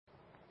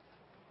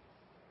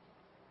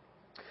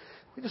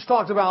We just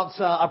talked about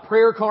a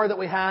prayer card that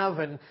we have,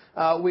 and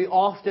we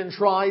often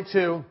try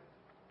to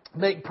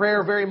make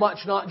prayer very much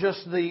not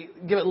just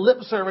give it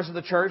lip service at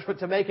the church, but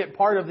to make it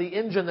part of the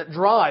engine that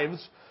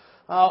drives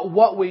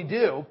what we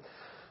do.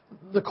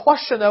 The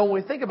question, though, when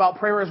we think about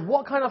prayer is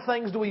what kind of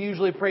things do we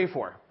usually pray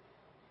for?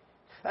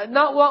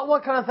 Not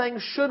what kind of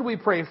things should we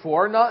pray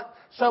for, not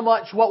so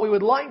much what we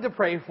would like to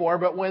pray for,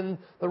 but when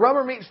the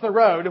rubber meets the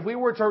road, if we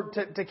were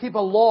to keep a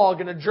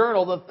log and a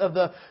journal of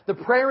the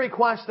prayer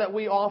requests that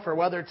we offer,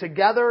 whether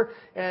together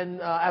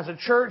and as a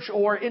church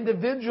or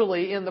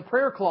individually in the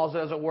prayer closet,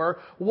 as it were,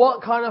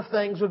 what kind of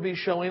things would be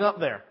showing up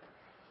there?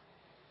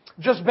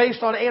 Just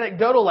based on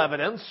anecdotal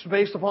evidence,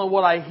 based upon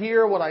what I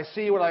hear, what I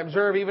see, what I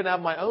observe, even out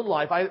of my own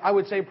life, I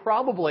would say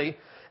probably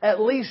at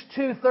least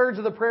 2/3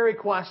 of the prayer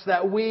requests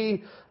that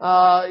we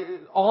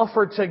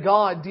offer to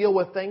God deal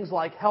with things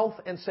like health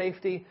and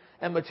safety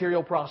and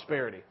material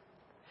prosperity.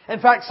 In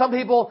fact, some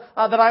people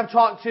that I've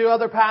talked to,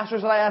 other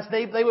pastors that I asked,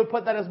 they would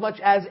put that as much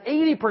as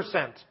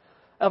 80%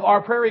 of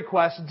our prayer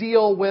requests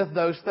deal with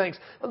those things.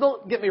 Now,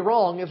 don't get me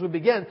wrong, as we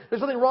begin,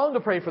 there's nothing wrong to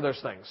pray for those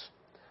things.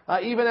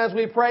 Even as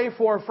we pray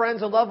for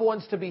friends and loved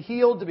ones to be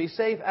healed, to be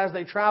safe as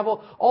they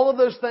travel, all of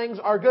those things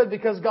are good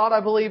because God, I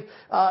believe,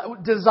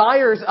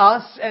 desires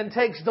us and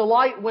takes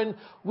delight when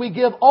we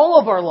give all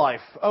of our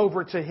life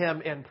over to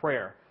Him in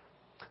prayer.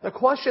 The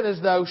question is,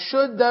 though,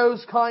 should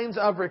those kinds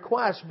of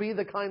requests be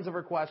the kinds of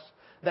requests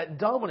that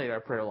dominate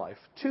our prayer life?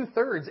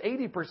 2/3,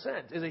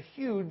 80% is a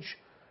huge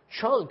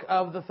chunk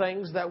of the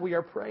things that we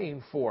are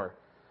praying for.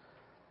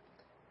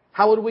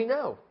 How would we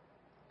know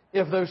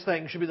if those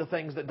things should be the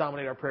things that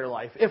dominate our prayer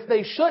life? If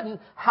they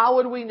shouldn't, how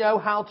would we know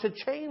how to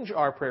change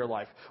our prayer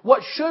life?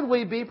 What should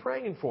we be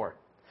praying for?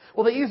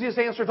 Well, the easiest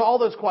answer to all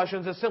those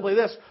questions is simply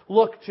this: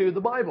 look to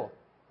the Bible.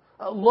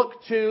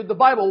 Look to the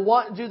Bible.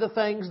 What do the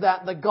things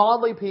that the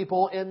godly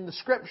people in the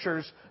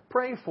Scriptures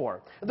pray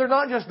for? They're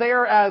not just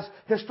there as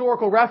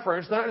historical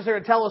reference. They're not just there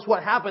to tell us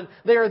what happened.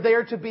 They are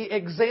there to be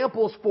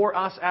examples for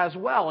us as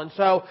well. And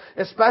so,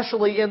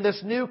 especially in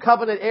this new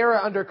covenant era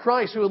under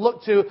Christ, we would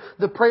look to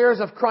the prayers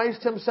of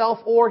Christ Himself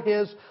or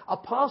His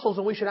apostles,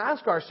 and we should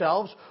ask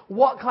ourselves,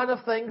 what kind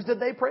of things did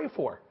they pray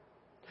for?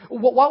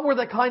 What were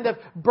the kind of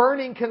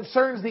burning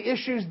concerns, the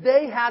issues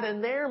they had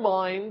in their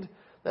mind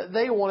that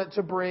they wanted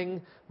to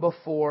bring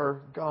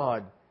before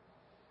God?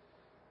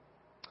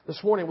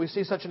 This morning we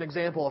see such an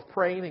example of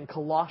praying in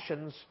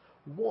Colossians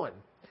 1.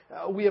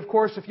 We, of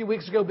course, a few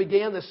weeks ago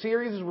began the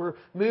series as we're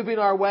moving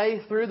our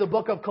way through the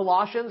book of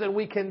Colossians, and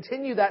we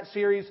continue that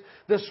series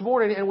this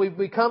morning, and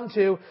we come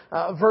to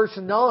verse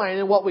 9,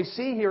 and what we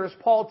see here is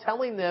Paul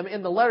telling them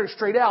in the letter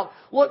straight out,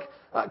 look,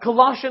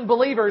 Colossian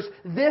believers,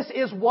 this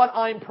is what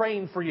I'm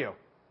praying for you.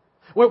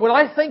 When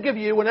I think of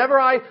you, whenever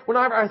I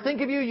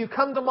think of you, you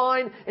come to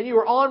mind and you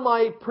are on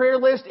my prayer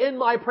list, in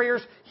my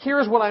prayers.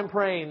 Here's what I'm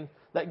praying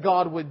that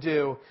God would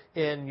do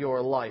in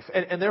your life.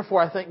 And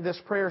therefore, I think this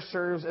prayer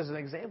serves as an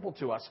example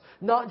to us.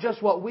 Not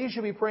just what we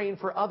should be praying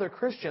for other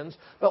Christians,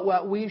 but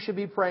what we should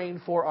be praying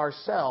for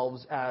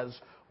ourselves as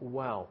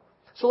well.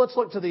 So let's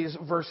look to these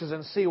verses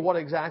and see what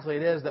exactly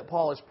it is that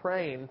Paul is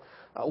praying,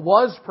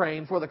 was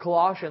praying for the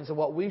Colossians, and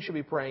what we should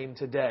be praying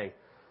today.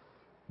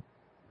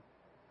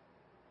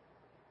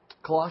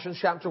 Colossians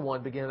chapter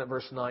 1, beginning at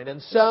verse 9.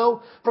 And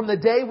so, from the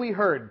day we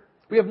heard,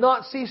 we have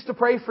not ceased to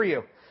pray for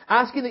you,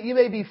 asking that you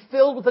may be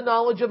filled with the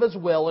knowledge of His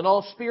will and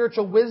all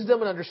spiritual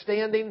wisdom and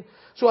understanding,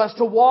 so as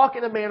to walk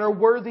in a manner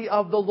worthy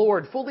of the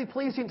Lord, fully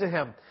pleasing to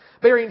Him,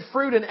 bearing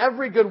fruit in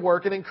every good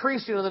work and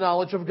increasing in the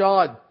knowledge of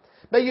God.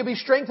 May you be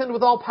strengthened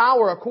with all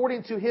power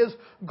according to His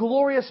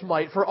glorious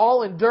might, for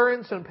all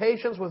endurance and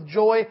patience with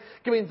joy,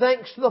 giving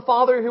thanks to the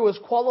Father who has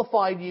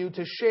qualified you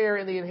to share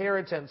in the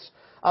inheritance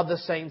of the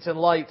saints in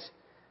light.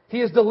 He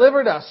has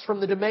delivered us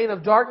from the domain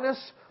of darkness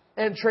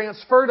and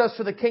transferred us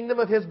to the kingdom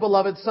of His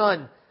beloved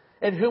Son,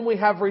 in whom we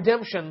have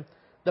redemption,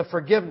 the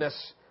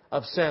forgiveness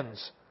of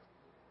sins.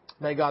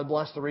 May God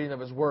bless the reading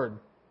of His Word.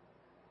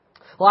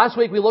 Last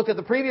week we looked at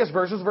the previous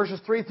verses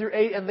 3 through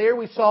 8, and there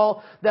we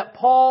saw that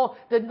Paul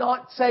did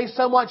not say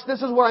so much,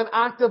 this is what I'm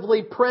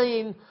actively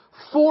praying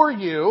for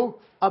you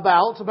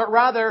about, but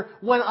rather,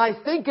 when I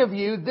think of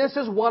you, this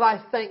is what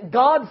I thank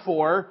God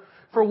for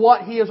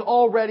what He is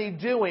already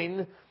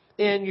doing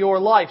in your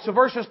life. So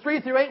verses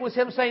 3 through 8 was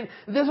him saying,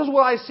 this is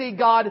what I see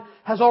God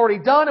has already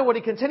done and what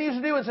He continues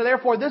to do, and so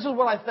therefore this is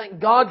what I thank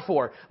God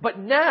for. But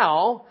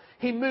now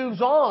he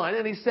moves on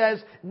and he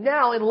says,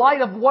 now in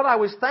light of what I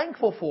was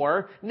thankful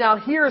for, now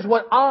here's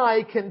what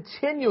I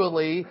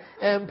continually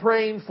am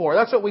praying for.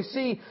 That's what we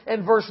see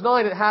in verse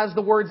 9. It has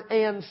the words,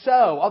 and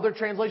so. Other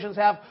translations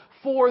have,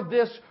 for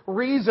this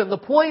reason. The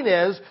point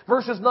is,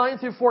 verses 9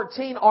 through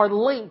 14 are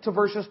linked to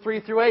verses 3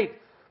 through 8.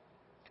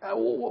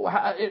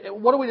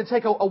 What are we to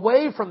take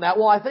away from that?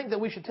 Well, I think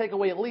that we should take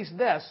away at least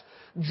this.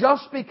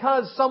 Just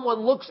because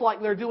someone looks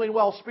like they're doing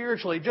well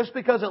spiritually, just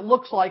because it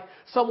looks like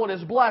someone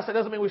is blessed, that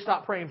doesn't mean we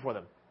stop praying for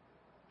them.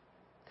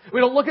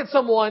 We don't look at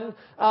someone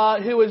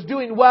who is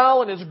doing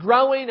well and is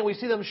growing, and we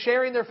see them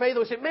sharing their faith, and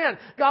we say, man,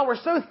 God, we're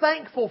so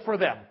thankful for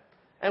them.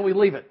 And we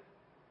leave it.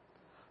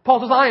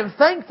 Paul says, I am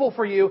thankful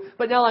for you,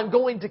 but now I'm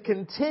going to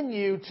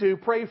continue to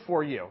pray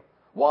for you.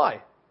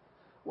 Why?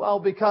 Well,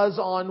 because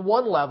on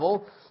one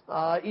level,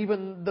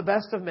 even the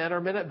best of men are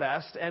men at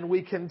best, and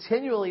we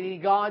continually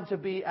need God to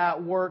be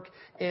at work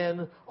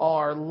in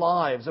our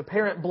lives.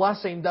 Apparent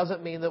blessing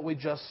doesn't mean that we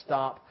just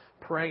stop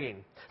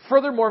praying.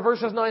 Furthermore,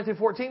 verses 9 through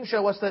 14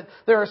 show us that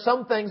there are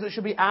some things that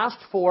should be asked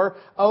for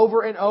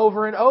over and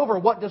over and over.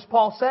 What does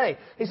Paul say?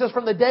 He says,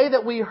 from the day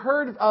that we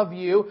heard of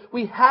you,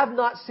 we have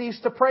not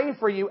ceased to pray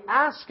for you,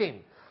 asking.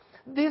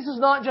 This is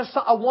not just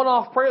a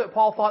one-off prayer that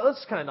Paul thought, this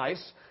is kind of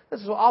nice.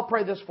 I'll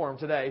pray this for them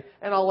today,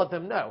 and I'll let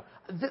them know.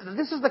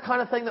 This is the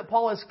kind of thing that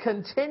Paul is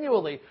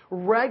continually,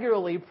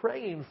 regularly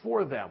praying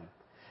for them.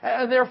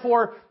 And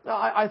therefore,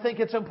 I think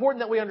it's important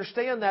that we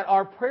understand that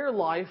our prayer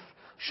life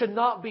should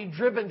not be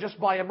driven just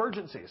by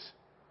emergencies.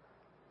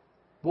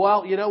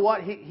 Well, you know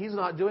what? He's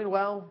not doing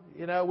well.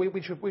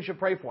 We should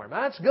pray for him.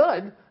 That's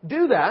good.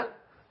 Do that.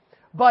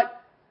 But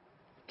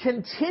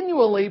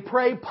continually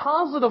pray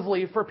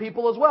positively for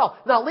people as well.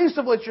 Not least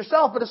of which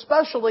yourself, but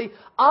especially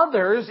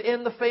others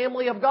in the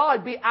family of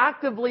God. Be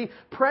actively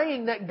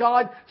praying that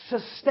God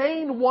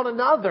sustain one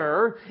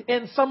another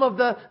in some of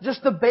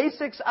just the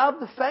basics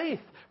of the faith.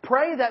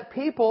 Pray that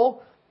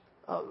people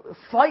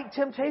fight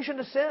temptation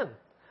to sin.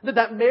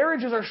 That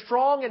marriages are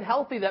strong and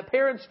healthy, that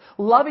parents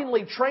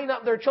lovingly train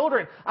up their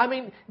children. I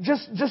mean,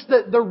 just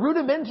the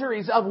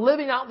rudimentaries of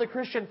living out the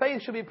Christian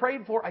faith should be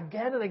prayed for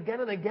again and again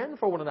and again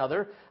for one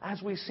another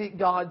as we seek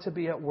God to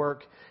be at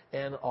work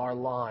in our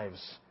lives.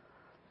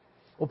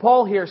 Well,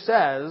 Paul here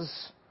says,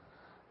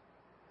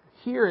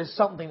 here is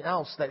something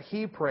else that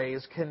he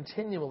prays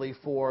continually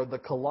for the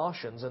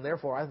Colossians, and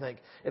therefore I think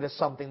it is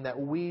something that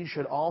we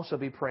should also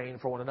be praying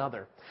for one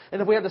another.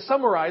 And if we had to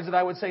summarize it,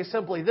 I would say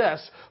simply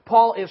this: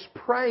 Paul is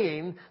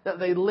praying that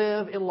they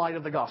live in light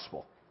of the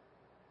gospel.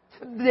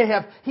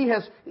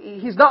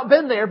 He's not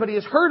been there, but he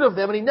has heard of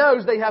them, and he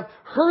knows they have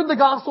heard the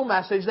gospel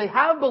message, they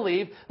have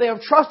believed, they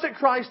have trusted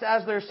Christ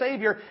as their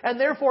Savior, and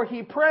therefore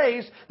he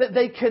prays that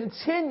they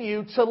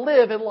continue to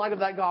live in light of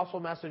that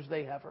gospel message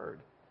they have heard.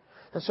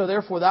 And so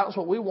therefore, that's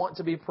what we want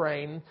to be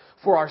praying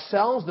for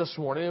ourselves this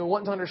morning. We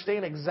want to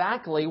understand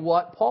exactly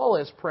what Paul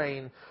is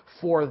praying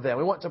for them.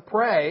 We want to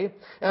pray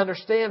and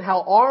understand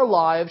how our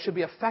lives should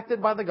be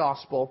affected by the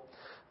gospel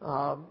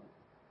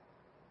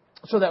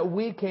so that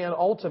we can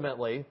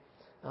ultimately,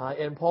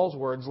 in Paul's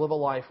words, live a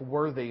life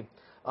worthy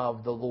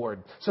of the Lord.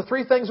 So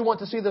 3 things we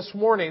want to see this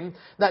morning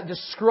that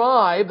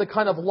describe the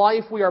kind of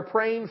life we are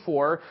praying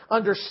for,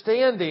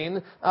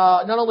 understanding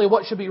not only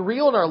what should be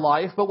real in our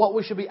life, but what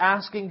we should be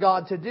asking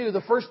God to do. The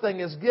first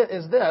thing is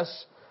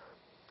this: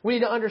 we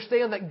need to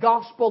understand that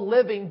gospel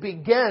living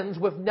begins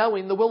with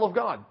knowing the will of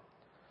God.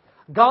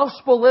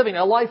 Gospel living,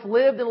 a life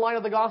lived in light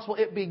of the gospel,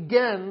 it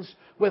begins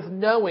with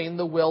knowing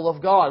the will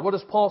of God. What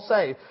does Paul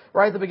say?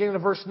 Right at the beginning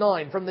of verse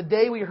 9. From the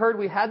day we heard,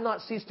 we had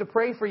not ceased to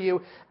pray for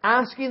you,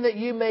 asking that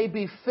you may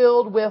be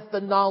filled with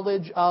the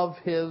knowledge of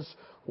His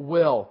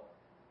will.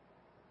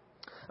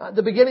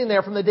 The beginning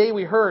there, from the day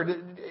we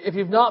heard, if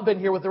you've not been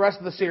here with the rest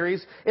of the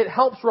series, it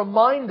helps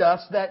remind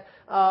us that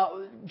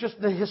just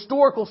the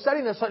historical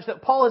setting is such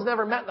that Paul has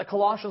never met the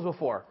Colossians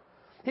before.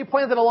 He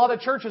planted a lot of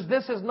churches.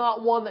 This is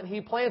not one that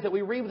he planted.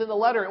 We read within the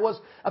letter, it was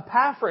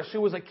Epaphras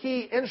who was a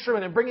key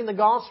instrument in bringing the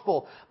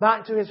gospel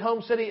back to his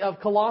home city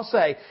of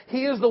Colossae.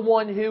 He is the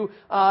one who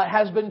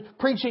has been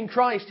preaching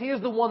Christ. He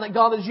is the one that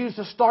God has used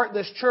to start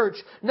this church.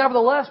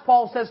 Nevertheless,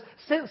 Paul says,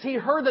 since he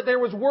heard that there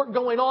was work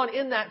going on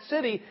in that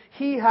city,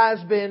 he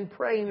has been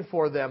praying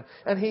for them.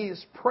 And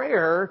his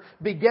prayer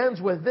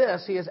begins with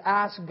this. He has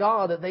asked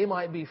God that they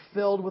might be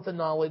filled with the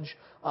knowledge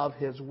of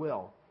His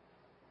will.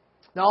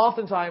 Now,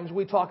 oftentimes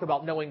we talk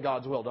about knowing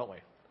God's will, don't we?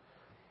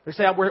 We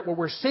say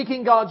we're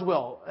seeking God's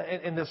will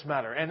in this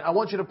matter. And I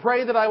want you to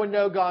pray that I would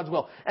know God's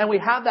will. And we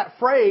have that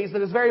phrase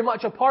that is very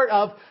much a part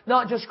of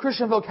not just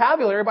Christian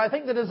vocabulary, but I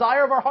think the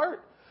desire of our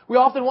heart. We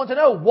often want to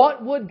know,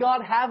 what would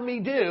God have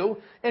me do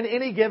in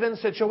any given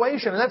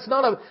situation? And that's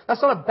not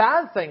a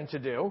bad thing to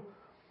do.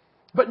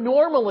 But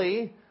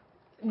normally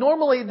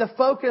the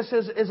focus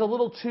is a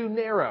little too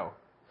narrow.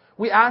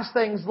 We ask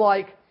things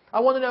like,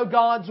 I want to know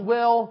God's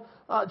will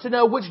to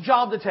know which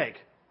job to take,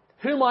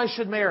 whom I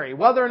should marry,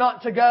 whether or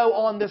not to go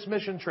on this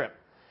mission trip.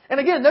 And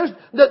again,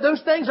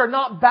 those things are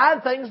not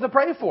bad things to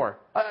pray for.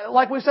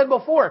 Like we said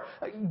before,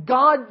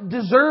 God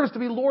deserves to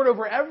be Lord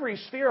over every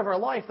sphere of our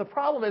life. The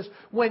problem is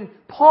when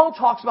Paul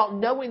talks about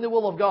knowing the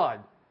will of God,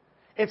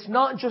 it's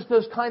not just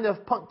those kind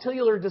of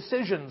punctiliar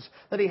decisions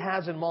that he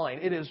has in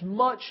mind. It is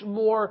much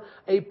more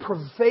a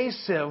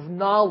pervasive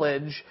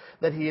knowledge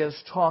that he is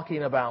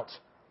talking about.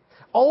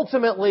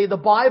 Ultimately, the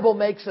Bible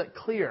makes it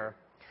clear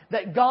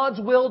that God's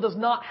will does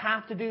not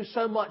have to do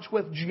so much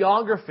with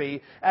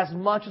geography as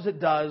much as it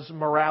does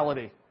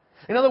morality.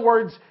 In other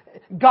words,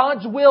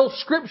 God's will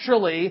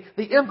scripturally,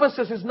 the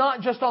emphasis is not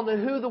just on the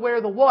who, the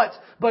where, the what,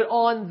 but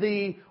on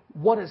the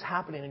what is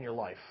happening in your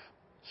life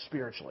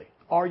spiritually.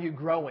 Are you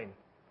growing?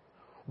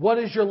 What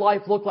does your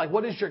life look like?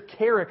 What is your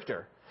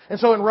character? And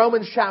so in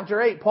Romans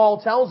chapter 8,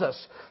 Paul tells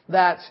us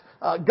that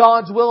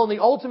God's will in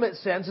the ultimate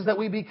sense is that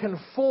we be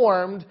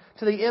conformed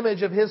to the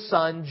image of His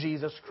Son,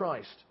 Jesus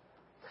Christ.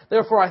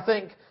 Therefore, I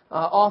think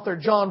author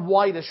John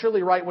White is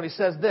surely right when he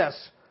says this: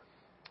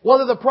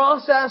 whether the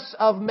process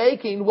of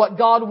making what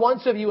God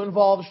wants of you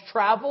involves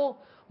travel,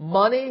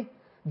 money,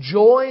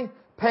 joy,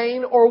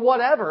 pain, or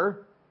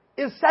whatever,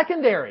 is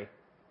secondary.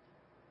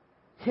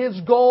 His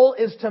goal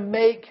is to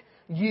make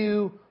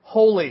you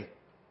holy.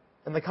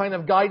 And the kind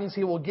of guidance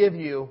He will give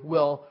you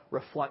will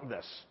reflect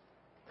this.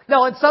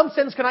 Now, in some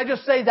sense, can I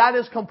just say that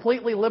is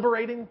completely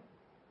liberating?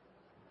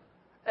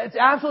 It's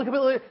absolutely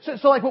completely.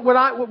 So like when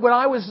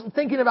I was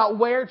thinking about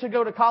where to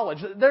go to college,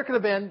 there could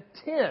have been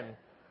 10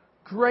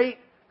 great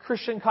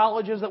Christian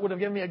colleges that would have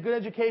given me a good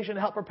education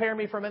to help prepare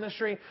me for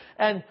ministry,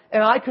 and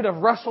I could have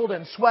wrestled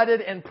and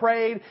sweated and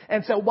prayed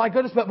and said, "My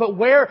goodness, but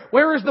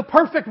where is the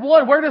perfect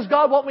one? Where does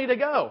God want me to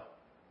go?"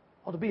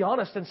 Well, to be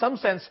honest, in some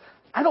sense,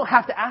 I don't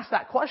have to ask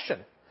that question.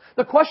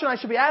 The question I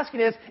should be asking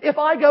is, if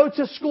I go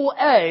to school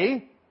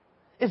A,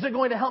 is it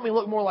going to help me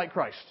look more like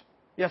Christ?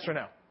 Yes or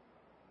no?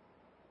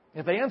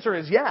 If the answer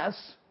is yes,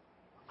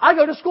 I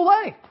go to school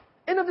A.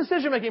 End of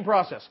decision-making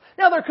process.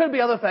 Now, there could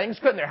be other things,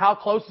 couldn't there? How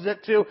close is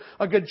it to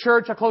a good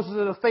church? How close is it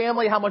to a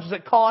family? How much does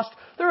it cost?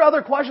 There are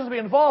other questions to be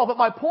involved, but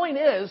my point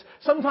is,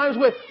 sometimes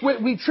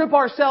we trip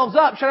ourselves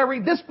up. Should I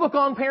read this book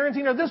on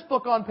parenting or this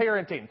book on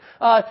parenting?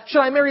 Should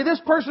I marry this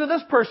person or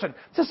this person?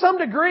 To some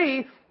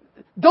degree,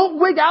 don't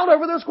wig out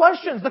over those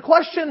questions. The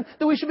question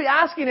that we should be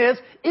asking is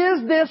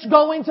this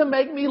going to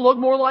make me look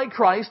more like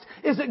Christ?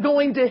 Is it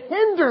going to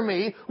hinder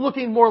me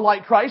looking more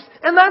like Christ?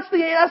 And that's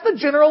the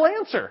general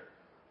answer.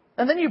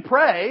 And then you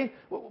pray.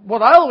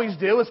 What I always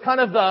do is kind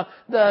of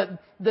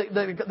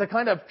the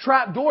kind of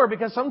trap door,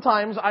 because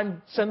sometimes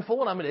I'm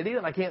sinful and I'm an idiot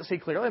and I can't see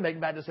clearly. I make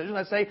bad decisions.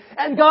 I say,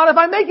 and God, if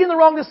I'm making the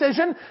wrong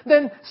decision,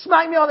 then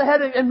smack me on the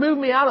head and move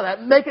me out of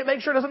that. Make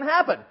sure it doesn't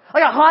happen.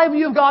 Like a high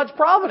view of God's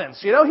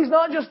providence. You know, He's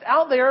not just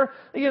out there,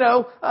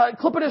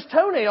 clipping His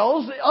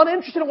toenails,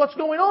 uninterested in what's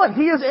going on.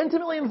 He is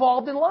intimately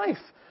involved in life.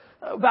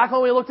 Back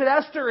when we looked at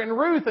Esther and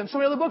Ruth and so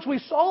many other books, we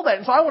saw that.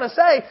 And so I want to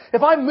say,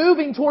 if I'm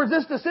moving towards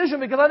this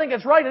decision because I think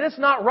it's right and it's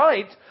not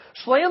right,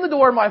 slam the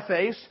door in my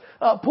face,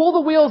 pull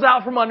the wheels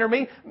out from under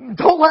me,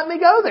 don't let me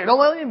go there. Don't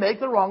let me make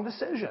the wrong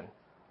decision.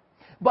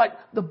 But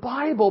the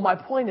Bible, my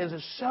point is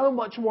so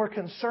much more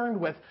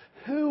concerned with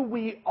who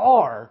we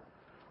are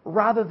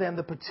rather than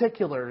the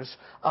particulars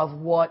of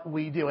what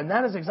we do. And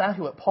that is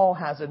exactly what Paul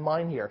has in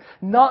mind here.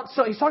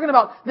 He's talking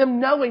about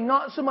them knowing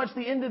not so much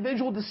the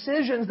individual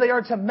decisions they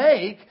are to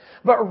make,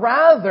 but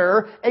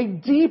rather a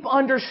deep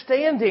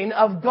understanding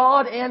of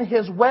God and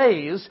His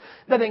ways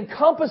that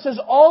encompasses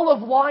all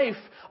of life,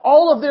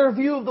 all of their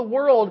view of the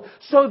world,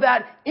 so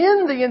that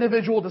in the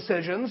individual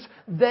decisions,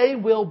 they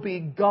will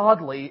be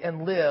godly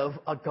and live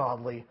a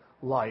godly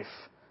life.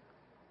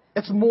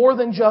 It's more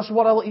than just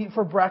what I will eat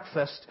for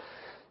breakfast.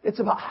 It's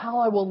about how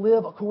I will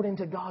live according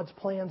to God's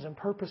plans and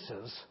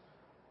purposes,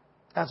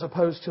 as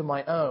opposed to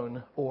my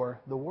own or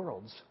the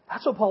world's.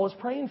 That's what Paul is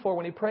praying for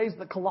when he prays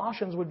that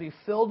Colossians would be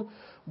filled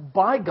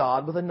by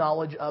God with a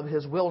knowledge of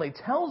His will. And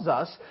he tells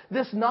us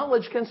this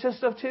knowledge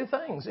consists of two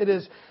things. It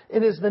is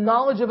the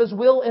knowledge of His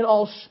will in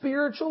all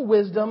spiritual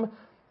wisdom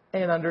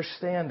and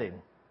understanding.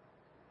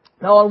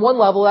 Now, on one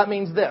level, that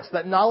means this,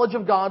 that knowledge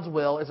of God's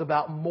will is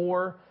about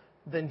more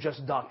than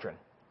just doctrine.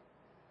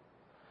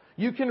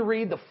 You can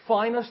read the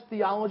finest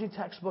theology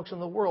textbooks in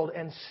the world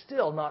and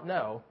still not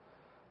know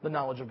the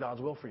knowledge of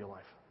God's will for your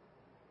life.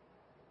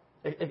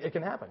 It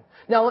can happen.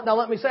 Now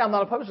let me say I'm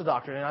not opposed to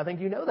doctrine, and I think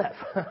you know that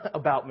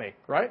about me,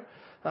 right?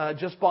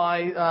 Just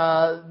by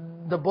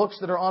the books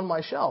that are on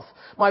my shelf.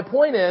 My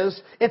point is,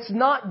 it's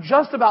not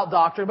just about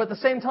doctrine, but at the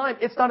same time,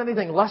 it's not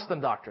anything less than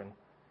doctrine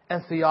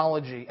and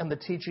theology and the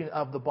teaching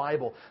of the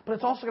Bible. But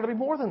it's also going to be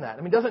more than that.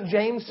 I mean, doesn't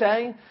James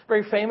say,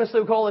 very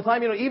famously, we call all the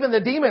time, even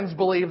the demons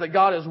believe that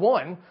God is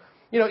one.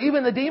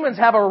 Even the demons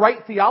have a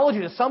right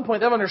theology to some point.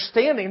 They have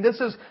understanding this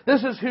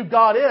is who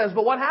God is.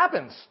 But what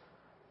happens?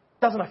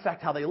 It doesn't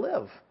affect how they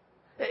live.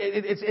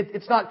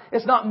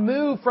 It's not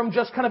moved from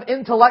just kind of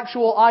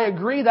intellectual, I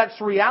agree,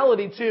 that's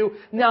reality, to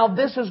now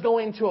this is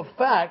going to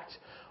affect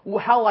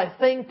how I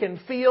think and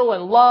feel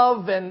and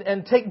love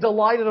and take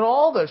delight in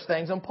all those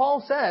things. And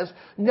Paul says,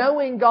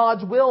 knowing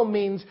God's will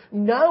means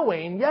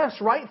knowing, yes,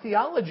 right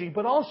theology,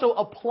 but also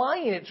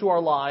applying it to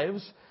our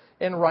lives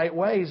in right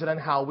ways and in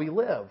how we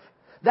live.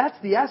 That's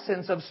the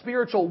essence of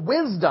spiritual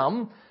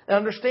wisdom and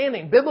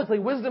understanding. Biblically,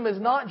 wisdom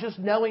is not just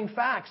knowing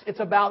facts. It's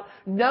about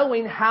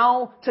knowing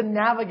how to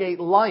navigate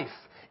life.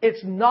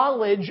 It's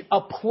knowledge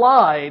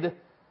applied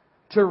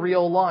to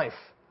real life.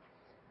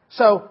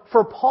 So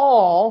for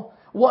Paul,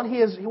 what he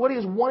is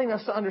wanting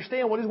us to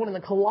understand, what he's wanting the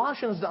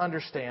Colossians to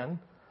understand,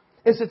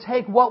 is to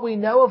take what we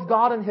know of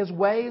God and His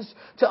ways,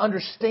 to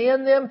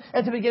understand them,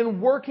 and to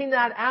begin working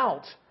that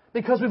out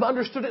because we've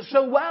understood it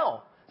so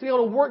well. To be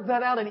able to work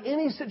that out in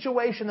any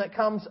situation that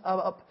comes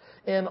up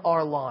in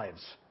our lives.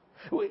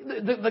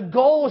 The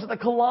goal is that the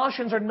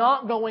Colossians are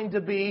not going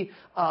to be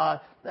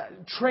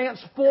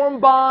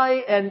transformed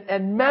by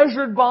and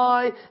measured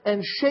by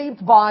and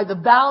shaped by the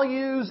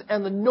values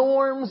and the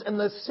norms and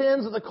the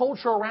sins of the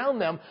culture around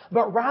them,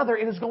 but rather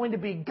it is going to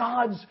be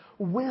God's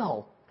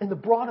will in the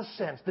broadest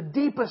sense, the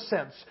deepest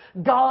sense,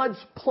 God's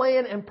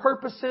plan and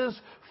purposes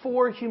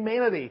for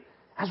humanity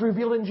as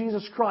revealed in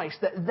Jesus Christ,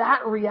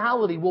 that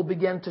reality will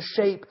begin to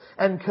shape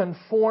and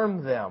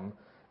conform them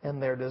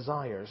and their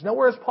desires. Now,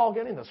 where is Paul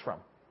getting this from?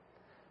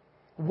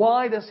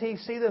 Why does he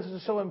see this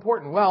as so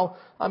important? Well,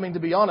 to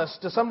be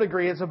honest, to some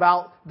degree it's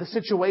about the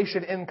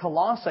situation in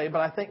Colossae,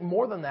 but I think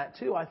more than that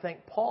too. I think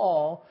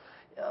Paul,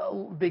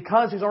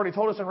 because he's already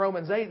told us in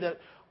Romans 8 that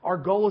our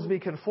goal is to be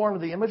conformed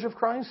to the image of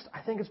Christ,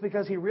 I think it's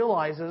because he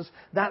realizes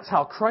that's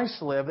how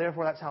Christ lived,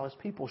 therefore that's how his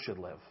people should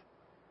live.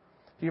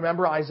 Do you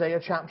remember Isaiah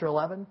chapter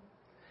 11?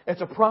 It's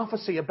a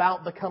prophecy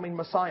about the coming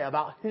Messiah,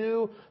 about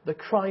who the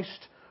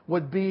Christ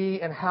would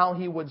be and how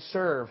He would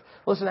serve.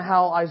 Listen to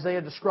how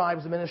Isaiah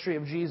describes the ministry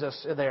of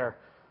Jesus there.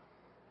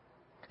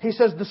 He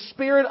says, "The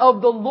Spirit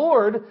of the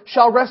Lord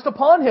shall rest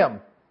upon Him,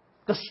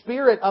 the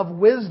Spirit of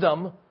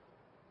wisdom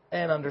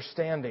and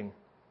understanding,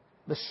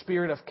 the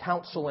Spirit of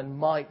counsel and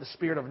might, the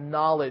Spirit of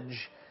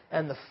knowledge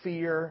and the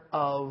fear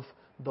of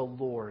the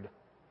Lord."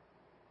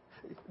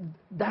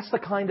 That's the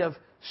kind of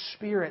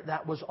Spirit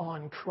that was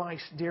on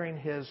Christ during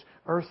His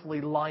earthly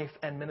life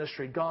and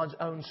ministry. God's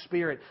own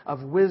Spirit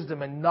of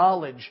wisdom and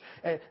knowledge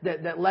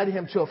that led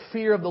Him to a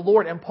fear of the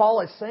Lord. And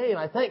Paul is saying,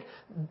 I think,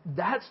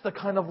 that's the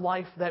kind of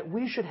life that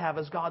we should have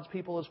as God's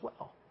people as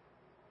well.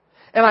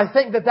 And I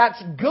think that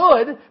that's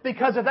good,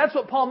 because if that's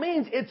what Paul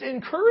means, it's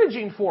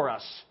encouraging for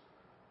us.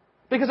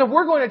 Because if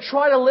we're going to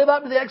try to live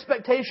up to the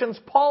expectations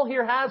Paul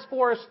here has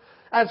for us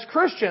as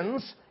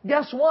Christians,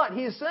 guess what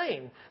he's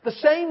saying? The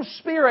same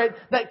Spirit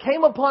that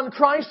came upon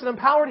Christ and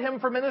empowered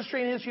Him for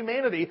ministry in His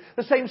humanity,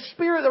 the same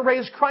Spirit that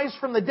raised Christ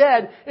from the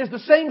dead, is the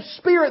same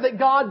Spirit that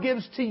God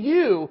gives to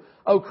you,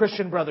 O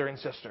Christian brother and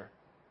sister.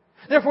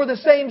 Therefore, the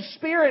same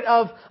Spirit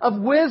of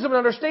wisdom and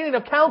understanding,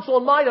 of counsel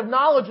and might, of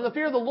knowledge and the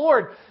fear of the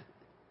Lord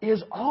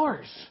is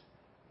ours.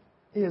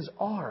 Is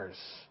ours.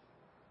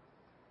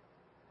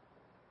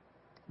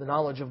 The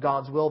knowledge of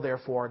God's will,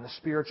 therefore, and the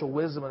spiritual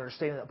wisdom and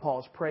understanding that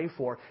Paul has prayed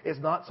for is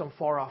not some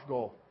far-off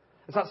goal.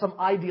 It's not some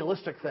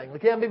idealistic thing.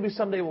 Like, maybe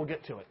someday we'll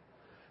get to it.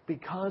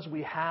 Because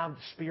we have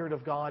the Spirit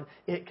of God,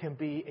 it can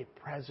be a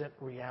present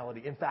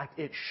reality. In fact,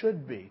 it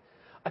should be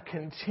a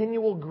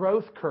continual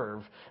growth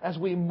curve as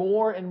we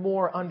more and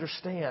more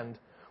understand,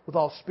 with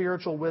all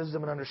spiritual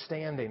wisdom and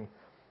understanding,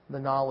 the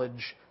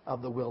knowledge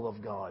of the will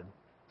of God.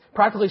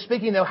 Practically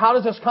speaking, though, how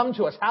does this come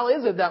to us? How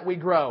is it that we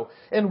grow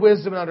in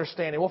wisdom and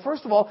understanding? Well,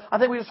 first of all, I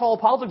think we just follow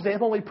Paul's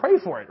example and we pray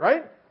for it,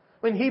 right?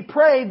 When he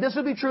prayed, this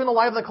would be true in the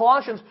life of the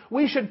Colossians.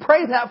 We should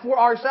pray that for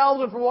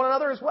ourselves and for one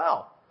another as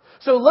well.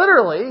 So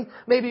literally,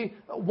 maybe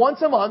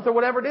once a month or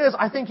whatever it is,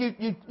 I think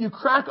you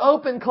crack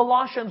open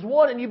Colossians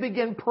 1 and you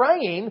begin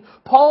praying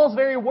Paul's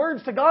very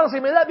words to God and say,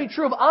 may that be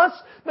true of us,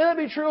 may that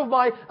be true of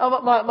my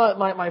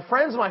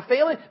friends and my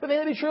family, but may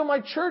that be true of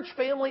my church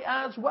family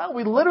as well.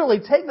 We literally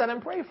take that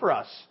and pray for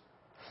us.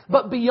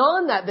 But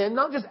beyond that then,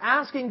 not just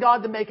asking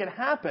God to make it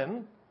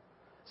happen,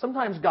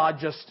 sometimes God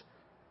just,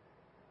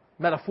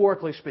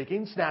 metaphorically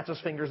speaking, snaps His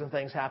fingers and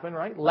things happen,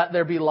 right? Let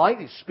there be light.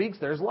 He speaks,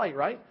 there's light,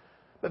 right?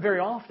 But very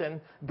often,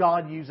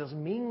 God uses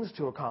means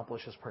to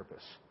accomplish His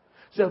purpose.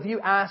 So if you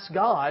ask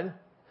God,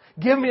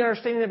 give me an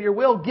understanding of your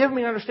will, give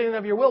me an understanding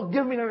of your will,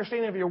 give me an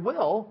understanding of your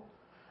will,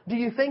 do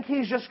you think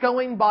He's just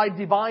going by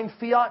divine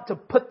fiat to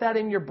put that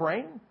in your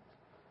brain?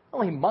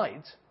 Well, He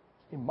might.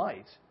 He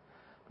might.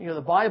 You know,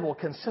 the Bible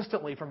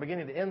consistently, from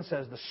beginning to end,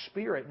 says the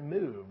Spirit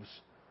moves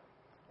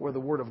where the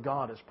Word of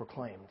God is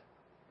proclaimed.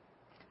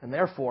 And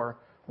therefore,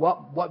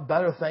 what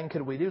better thing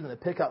could we do than to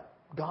pick up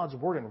God's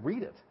Word and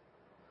read it?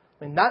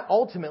 I mean, that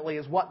ultimately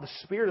is what the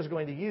Spirit is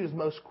going to use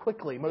most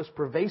quickly, most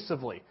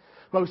pervasively,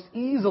 most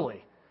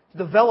easily to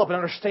develop an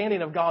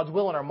understanding of God's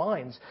will in our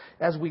minds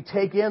as we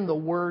take in the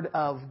Word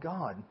of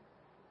God.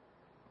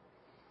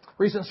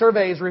 Recent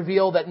surveys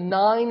reveal that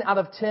 9 out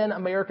of 10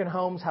 American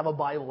homes have a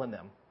Bible in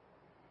them.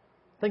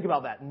 Think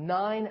about that.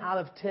 9 out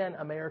of 10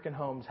 American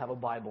homes have a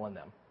Bible in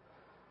them.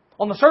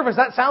 On the surface,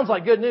 that sounds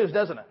like good news,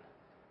 doesn't it?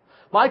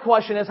 My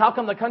question is, how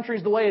come the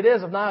country's the way it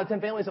is if 9 out of 10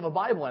 families have a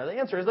Bible in it? The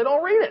answer is they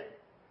don't read it.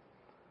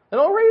 They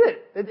don't read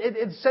it.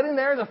 It's sitting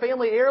there as a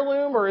family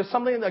heirloom or as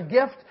something, a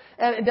gift,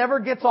 and it never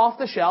gets off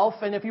the shelf.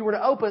 And if you were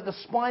to open it, the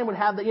spine would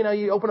have that,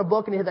 you open a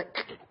book and you hear that,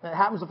 and it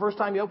happens the first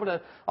time you open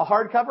a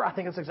hardcover. I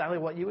think it's exactly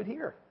what you would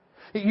hear.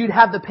 You'd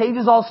have the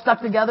pages all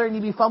stuck together and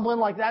you'd be fumbling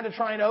like that to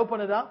try and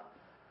open it up.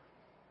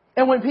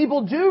 And when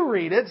people do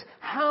read it,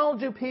 how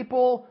do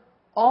people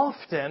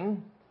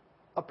often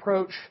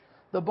approach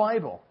the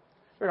Bible?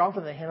 Very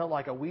often they hand out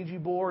like a Ouija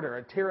board or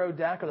a tarot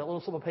deck or that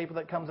little slip of paper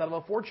that comes out of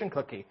a fortune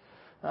cookie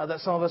that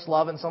some of us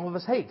love and some of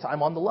us hate.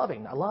 I'm on the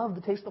loving. I love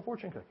the taste of the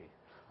fortune cookie.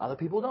 Other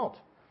people don't.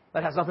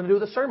 That has nothing to do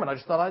with the sermon. I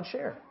just thought I'd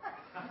share.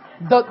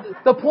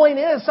 The point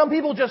is, some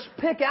people just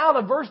pick out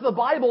a verse of the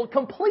Bible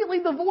completely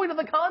devoid of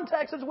the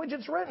context in which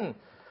it's written.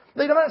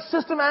 They do not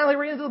systematically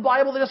read into the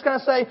Bible. They just kind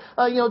of say,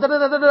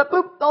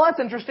 boop, oh, that's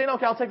interesting.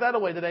 Okay, I'll take that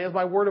away today as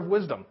my word of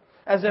wisdom.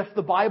 As if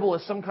the Bible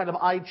is some kind of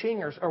I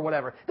Ching or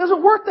whatever. It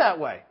doesn't work that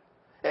way.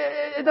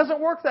 It doesn't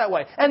work that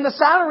way. And the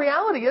sad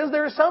reality is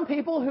there are some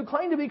people who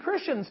claim to be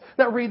Christians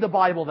that read the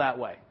Bible that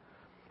way.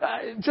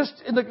 I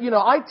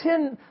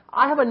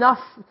have enough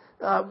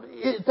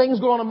things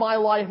going on in my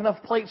life,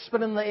 enough plates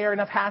spinning in the air,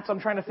 enough hats I'm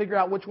trying to figure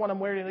out which one I'm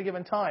wearing at a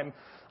given time.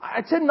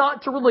 I tend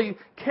not to really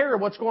care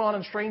what's going on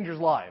in strangers'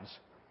 lives.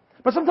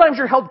 But sometimes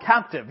you're held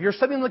captive. You're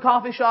sitting in the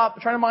coffee shop,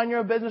 trying to mind your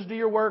own business, do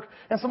your work,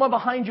 and someone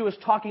behind you is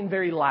talking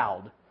very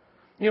loud.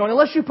 And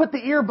unless you put the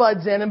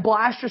earbuds in and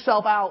blast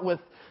yourself out with,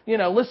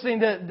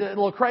 listening to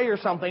Lecrae or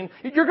something,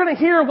 you're going to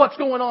hear what's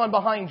going on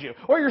behind you.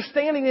 Or you're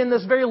standing in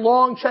this very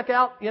long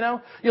checkout,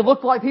 you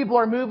look like people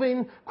are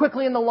moving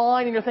quickly in the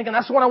line and you're thinking,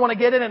 that's the one I want to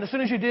get in. And as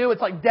soon as you do,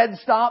 it's like dead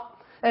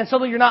stop. And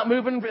suddenly you're not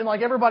moving and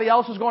like everybody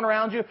else is going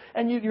around you.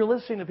 And you're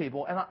listening to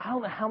people. And I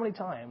don't know how many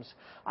times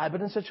I've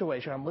been in a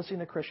situation, I'm listening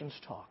to Christians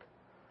talk.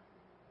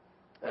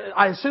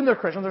 I assume they're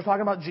Christians. They're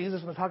talking about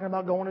Jesus and they're talking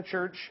about going to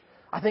church.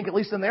 I think at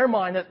least in their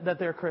mind that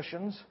they're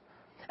Christians.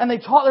 And they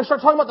start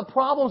talking about the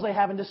problems they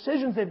have and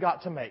decisions they've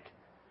got to make.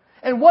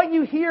 And what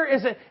you hear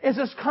is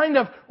this kind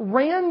of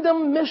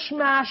random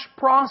mishmash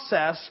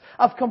process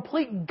of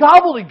complete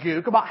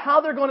gobbledygook about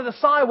how they're going to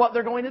decide what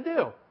they're going to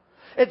do.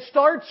 It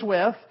starts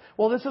with,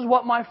 well, this is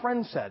what my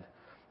friend said.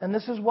 And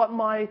this is what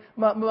my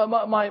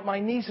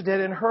niece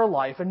did in her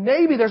life. And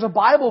maybe there's a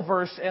Bible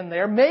verse in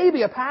there.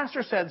 Maybe a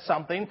pastor said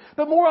something.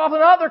 But more often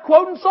than not, they're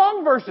quoting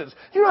song verses.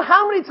 Do you know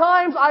how many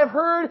times I've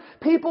heard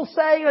people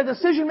say in a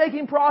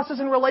decision-making process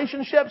in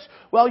relationships,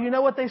 well, you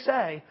know what they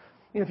say.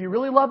 If you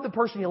really love the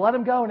person, you let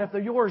them go. And if they're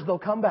yours, they'll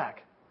come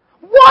back.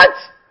 What?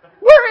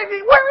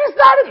 Where is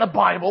that in the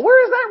Bible?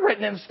 Where is that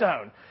written in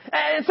stone?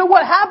 And so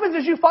what happens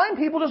is you find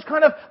people just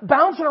kind of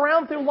bouncing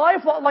around through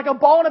life like a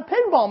ball in a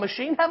pinball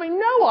machine, having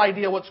no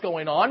idea what's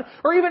going on,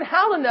 or even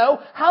how to know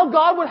how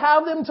God would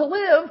have them to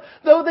live,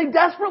 though they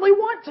desperately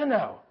want to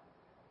know.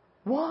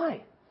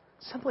 Why?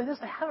 Simply this,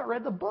 they haven't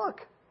read the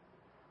book.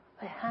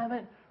 They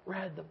haven't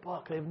read the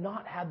book. They've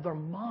not had their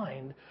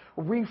mind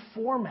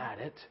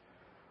reformatted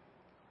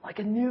like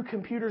a new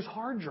computer's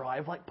hard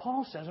drive, like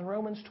Paul says in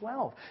Romans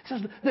 12. He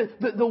says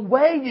the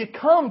way you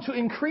come to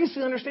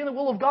increasingly understand the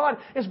will of God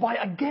is by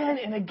again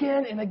and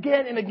again and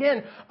again and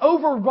again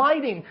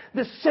overriding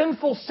the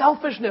sinful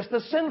selfishness,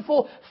 the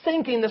sinful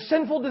thinking, the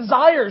sinful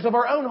desires of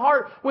our own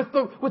heart with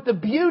the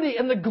beauty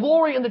and the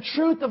glory and the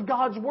truth of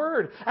God's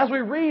Word as we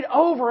read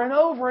over and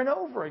over and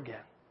over again.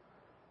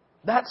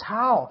 That's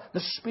how the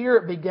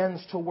Spirit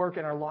begins to work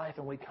in our life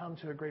and we come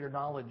to a greater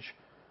knowledge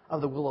of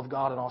the will of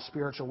God and all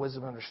spiritual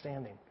wisdom and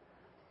understanding.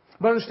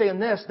 But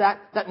understand this,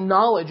 that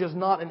knowledge is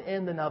not an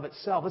end in of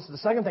itself. This is the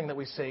second thing that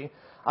we see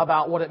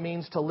about what it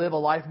means to live a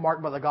life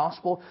marked by the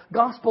gospel.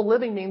 Gospel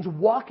living means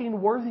walking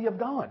worthy of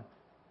God.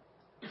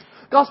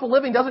 Gospel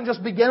living doesn't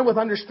just begin with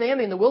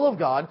understanding the will of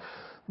God,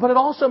 but it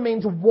also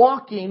means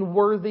walking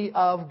worthy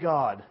of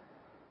God.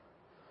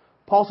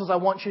 Paul says, I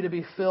want you to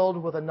be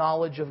filled with a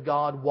knowledge of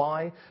God.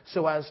 Why?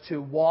 So as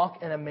to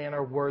walk in a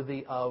manner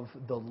worthy of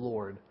the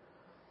Lord.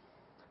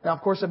 Now,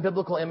 of course, in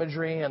biblical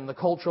imagery and the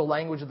cultural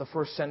language of the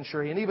first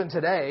century, and even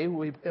today,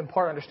 we in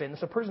part understand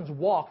this. A person's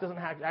walk doesn't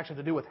actually have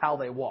to do with how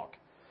they walk.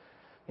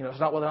 It's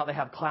not whether or not they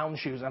have clown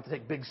shoes and have to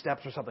take big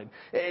steps or something.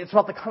 It's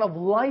about the kind of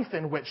life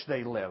in which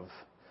they live.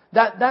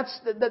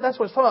 That's what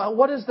it's talking about.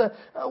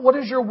 What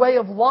is your way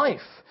of life?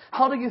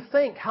 How do you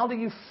think? How do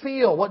you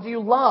feel? What do you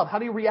love? How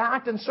do you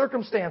react in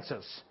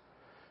circumstances?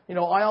 I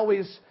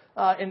always,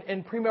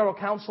 in premarital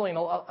counseling,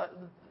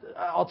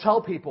 I'll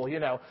tell people,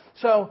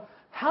 so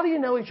how do you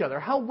know each other?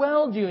 How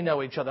well do you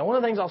know each other? One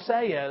of the things I'll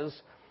say is,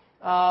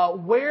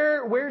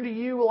 where do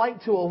you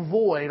like to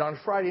avoid on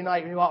Friday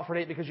night when you go out for a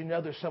date because you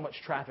know there's so much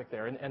traffic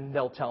there? And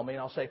they'll tell me,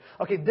 and I'll say,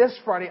 okay, this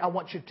Friday I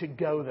want you to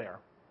go there.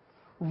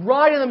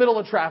 Right in the middle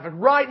of traffic,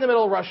 right in the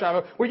middle of rush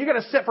hour, where you're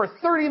going to sit for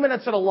 30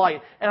 minutes at a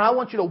light, and I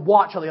want you to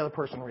watch how the other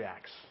person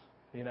reacts.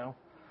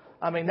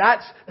 I mean,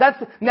 that's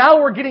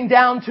now we're getting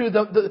down to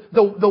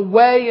the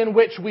way in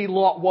which we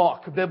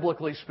walk,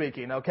 biblically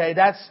speaking. Okay,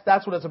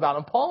 that's what it's about.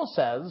 And Paul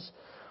says,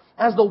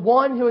 as the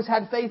one who has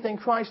had faith in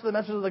Christ for the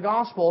message of the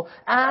gospel,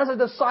 as a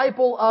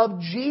disciple of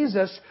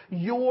Jesus,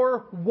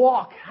 your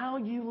walk, how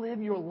you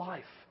live your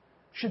life,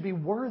 should be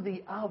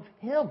worthy of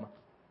Him.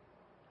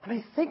 I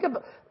mean,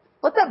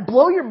 let that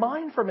blow your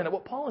mind for a minute,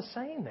 what Paul is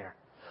saying there.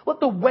 Let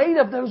the weight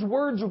of those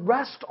words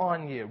rest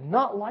on you,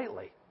 not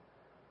lightly.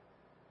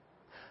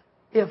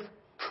 If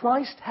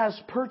Christ has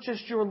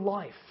purchased your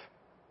life,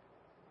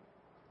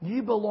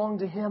 you belong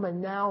to Him,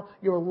 and now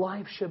your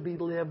life should be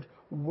lived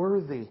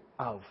worthy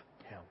of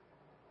Him.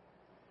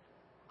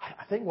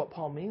 I think what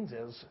Paul means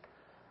is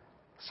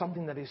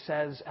something that he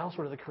says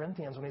elsewhere to the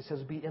Corinthians when he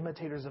says, be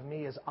imitators of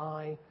me as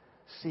I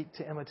seek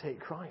to imitate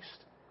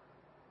Christ.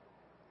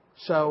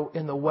 So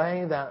in the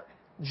way that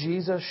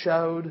Jesus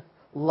showed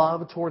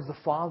love towards the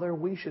Father,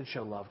 we should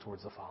show love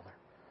towards the Father.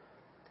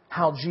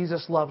 How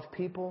Jesus loved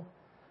people,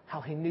 how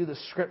He knew the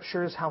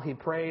Scriptures, how He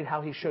prayed, how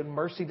He showed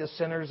mercy to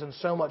sinners, and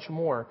so much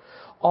more.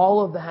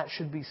 All of that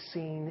should be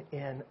seen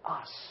in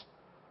us.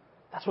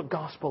 That's what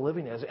gospel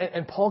living is.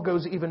 And Paul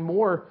goes even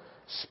more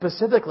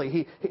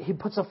specifically. He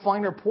puts a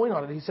finer point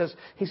on it.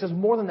 He says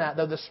more than that,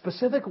 though, the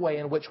specific way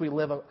in which we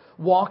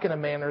walk in a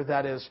manner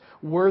that is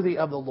worthy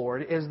of the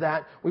Lord is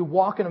that we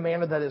walk in a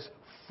manner that is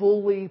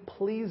fully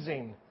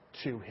pleasing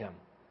to Him.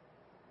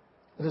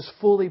 It is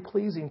fully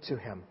pleasing to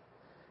Him.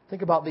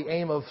 Think about the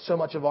aim of so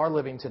much of our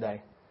living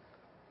today.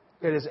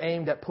 It is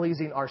aimed at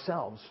pleasing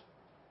ourselves.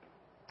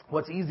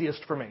 What's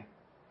easiest for me?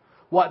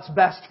 What's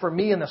best for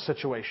me in this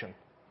situation?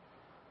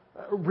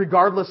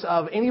 Regardless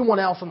of anyone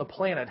else on the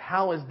planet,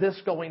 how is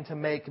this going to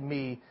make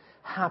me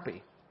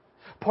happy?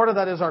 Part of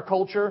that is our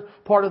culture.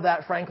 Part of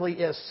that, frankly,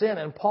 is sin.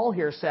 And Paul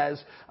here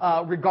says,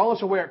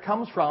 regardless of where it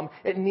comes from,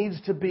 it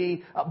needs to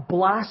be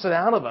blasted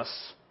out of us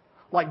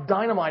like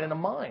dynamite in a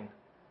mine.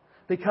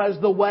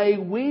 Because the way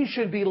we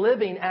should be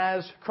living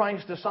as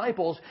Christ's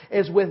disciples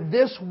is with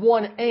this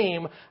one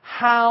aim: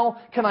 how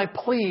can I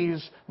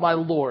please my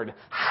Lord?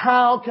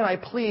 How can I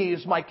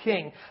please my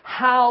King?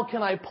 How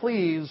can I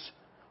please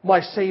my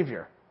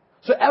Savior?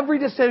 So every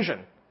decision,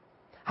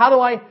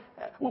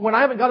 when I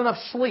haven't got enough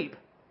sleep,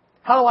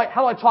 how do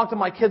I talk to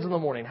my kids in the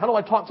morning? How do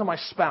I talk to my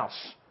spouse?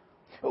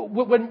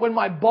 When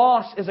my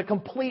boss is a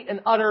complete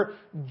and utter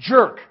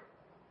jerk,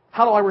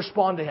 how do I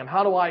respond to him?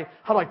 How do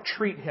I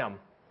treat him?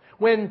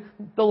 When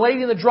the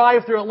lady in the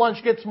drive-thru at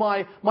lunch gets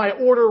my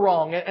order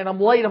wrong and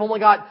I'm late, I've only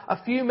got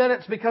a few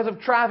minutes because of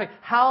traffic,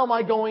 how am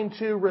I going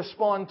to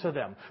respond to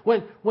them?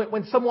 When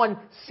someone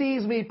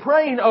sees me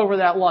praying over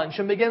that lunch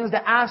and begins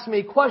to ask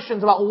me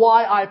questions about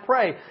why I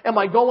pray, am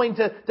I going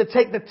to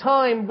take the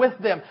time with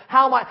them?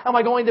 How am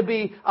I going to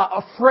be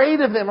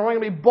afraid of them? Am I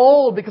going to be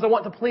bold because I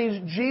want to please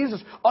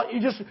Jesus? You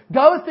just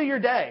go through your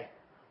day.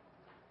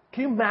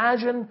 Can you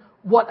imagine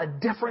what a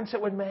difference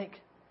it would make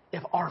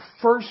if our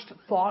first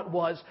thought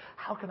was,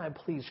 how can I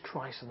please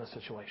Christ in this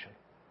situation?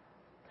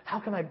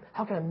 How can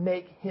I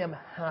make Him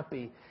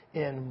happy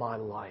in my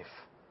life?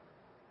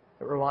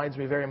 It reminds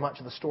me very much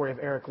of the story of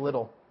Eric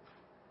Liddell.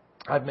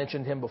 I've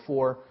mentioned him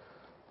before.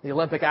 The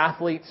Olympic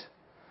athlete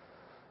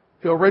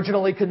who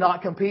originally could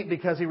not compete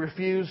because he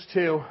refused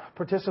to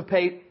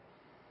participate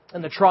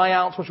in the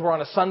tryouts, which were on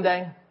a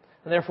Sunday.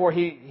 And therefore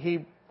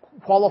he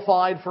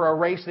qualified for a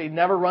race that he'd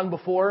never run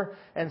before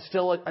and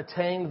still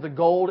attained the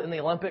gold in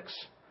the Olympics.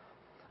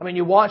 I mean,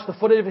 you watch the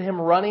footage of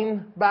him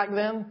running back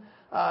then,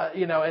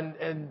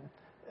 and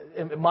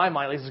in my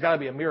mind, at least, it's got to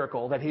be a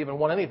miracle that he even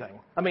won anything.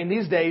 I mean,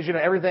 these days,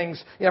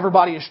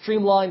 everybody is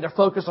streamlined, they're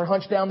focused, they're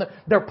hunched down,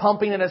 they're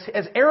pumping. And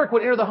as Eric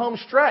would enter the home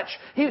stretch,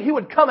 he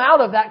would come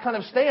out of that kind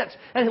of stance,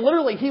 and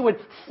he would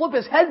flip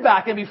his head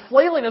back and be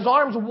flailing his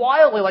arms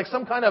wildly like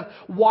some kind of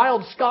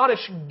wild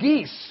Scottish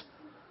geese.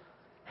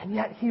 And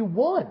yet he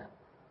won.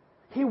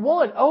 He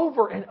won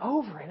over and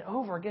over and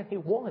over again. He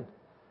won.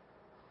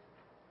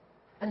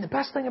 And the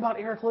best thing about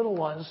Eric Liddell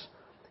was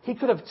he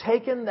could have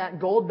taken that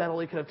gold medal,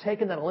 he could have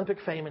taken that Olympic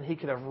fame, and he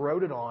could have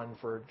rode it on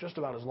for just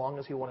about as long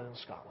as he wanted in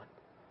Scotland.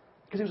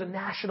 Because he was a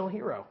national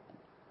hero.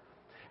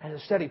 And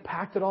instead he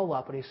packed it all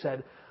up and he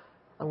said,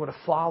 I'm going to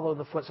follow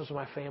the footsteps of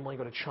my family,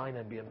 go to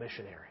China and be a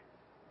missionary.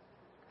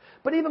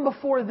 But even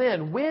before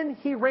then, when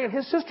he ran,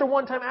 his sister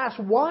one time asked,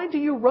 why do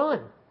you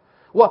run?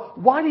 Well,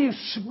 why do you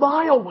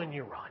smile when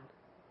you run?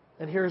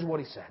 And here's what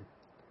he said.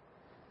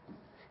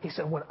 He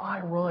said, when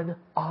I run,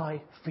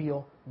 I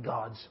feel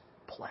God's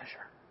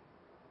pleasure.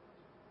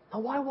 Now,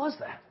 why was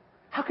that?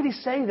 How could he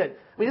say that?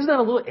 I mean, isn't that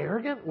a little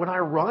arrogant? When I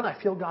run,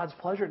 I feel God's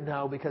pleasure?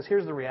 No, because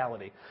here's the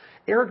reality.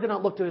 Eric did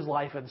not look to his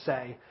life and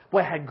say, boy,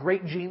 I had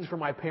great genes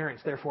from my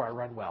parents, therefore I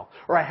run well.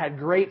 Or I had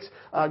great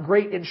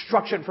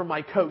instruction from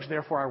my coach,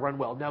 therefore I run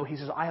well. No, he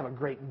says, I have a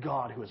great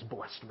God who has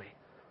blessed me,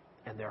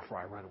 and therefore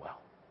I run well.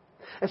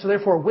 And so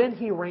therefore, when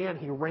he ran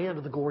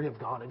to the glory of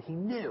God, and he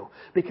knew,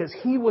 because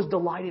he was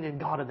delighting in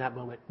God in that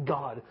moment,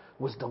 God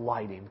was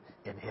delighting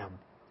in him.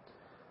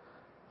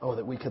 Oh,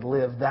 that we could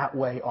live that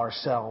way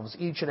ourselves,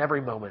 each and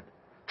every moment,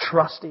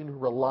 trusting,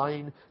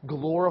 relying,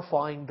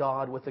 glorifying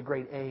God with the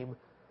great aim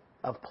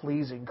of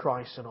pleasing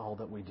Christ in all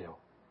that we do.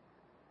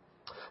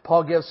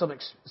 Paul gives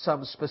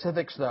some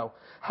specifics, though,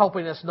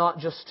 helping us not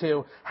just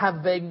to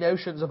have vague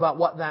notions about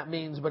what that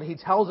means, but he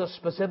tells us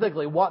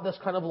specifically what this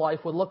kind of life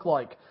would look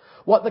like.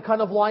 What the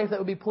kind of life that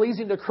would be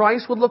pleasing to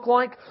Christ would look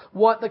like.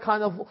 What the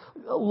kind of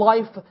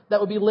life that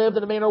would be lived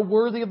in a manner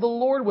worthy of the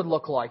Lord would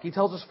look like. He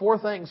tells us 4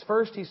 things.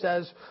 First, he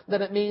says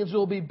that it means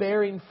we'll be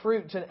bearing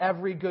fruit in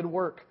every good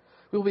work.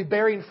 We will be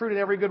bearing fruit in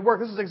every good work.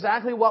 This is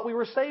exactly what we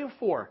were saved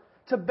for.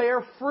 To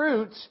bear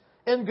fruit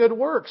in good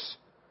works.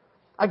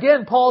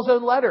 Again, Paul's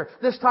own letter,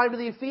 this time to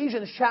the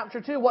Ephesians,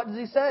 chapter 2, what does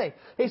he say?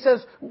 He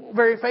says,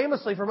 very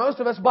famously for most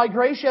of us, by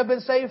grace you have been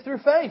saved through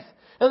faith.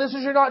 And this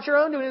is not your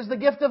own doing, it is the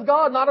gift of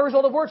God, not a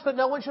result of works, that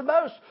no one should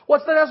boast.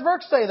 What's the next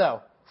verse say,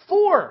 though?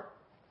 For.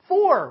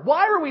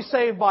 Why are we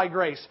saved by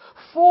grace?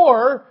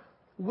 For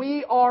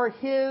we are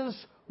His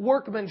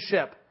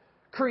workmanship,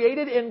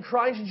 created in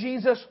Christ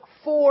Jesus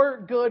for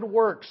good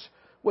works,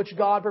 which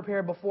God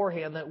prepared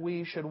beforehand that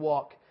we should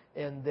walk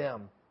in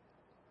them.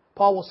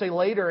 Paul will say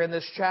later in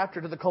this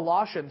chapter to the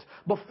Colossians,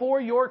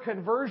 before your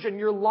conversion,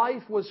 your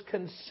life was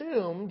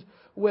consumed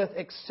with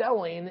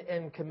excelling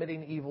in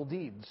committing evil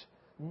deeds.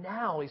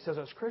 Now, he says,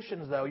 as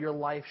Christians, though, your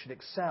life should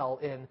excel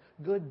in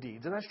good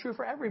deeds. And that's true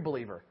for every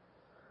believer.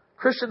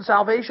 Christian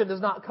salvation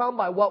does not come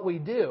by what we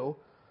do,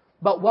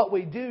 but what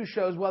we do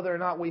shows whether or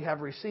not we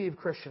have received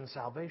Christian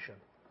salvation.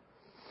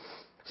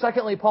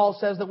 Secondly, Paul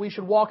says that we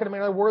should walk in a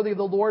manner worthy of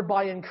the Lord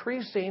by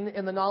increasing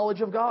in the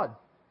knowledge of God.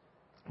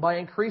 By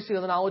increasing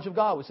in the knowledge of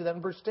God. We see that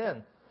in verse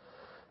 10.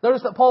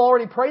 Notice that Paul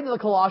already prayed to the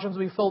Colossians to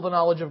be filled with the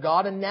knowledge of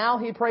God, and now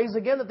he prays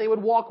again that they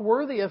would walk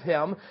worthy of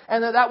Him,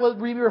 and that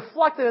would be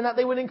reflected in that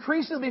they would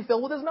increasingly be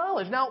filled with His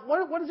knowledge. Now,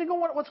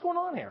 what's going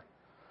on here?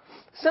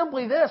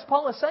 Simply this,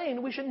 Paul is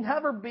saying we should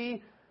never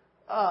be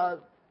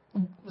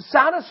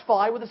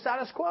satisfied with the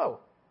status quo.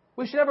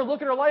 We should never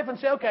look at our life and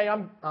say, okay,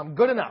 I'm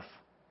good enough.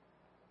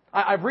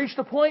 I've reached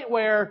a point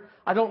where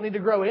I don't need to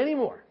grow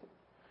anymore.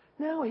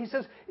 No, he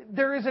says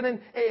there is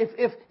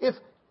if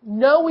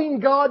knowing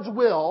God's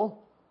will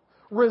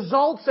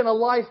results in a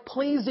life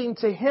pleasing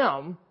to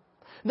Him,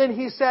 then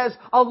he says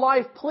a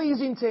life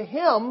pleasing to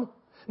Him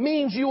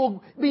means you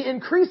will be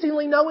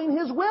increasingly knowing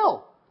His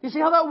will. You see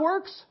how that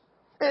works?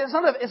 It's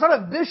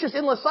not a vicious,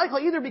 endless cycle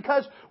either,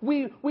 because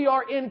we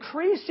are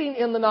increasing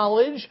in the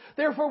knowledge,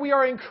 therefore we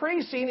are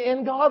increasing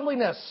in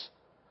godliness.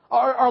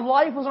 Our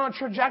life is on a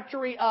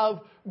trajectory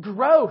of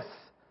growth.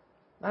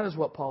 That is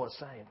what Paul is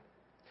saying.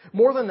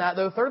 More than that,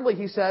 though, thirdly,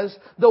 he says,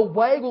 the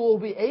way we will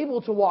be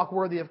able to walk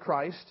worthy of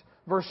Christ,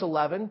 verse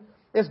 11,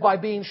 is by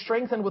being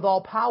strengthened with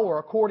all power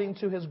according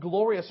to His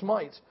glorious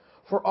might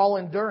for all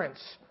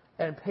endurance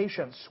and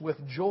patience with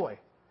joy.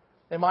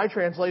 In my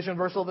translation,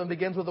 verse 11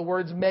 begins with the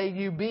words, may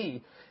you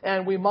be.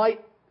 And we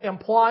might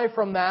imply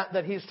from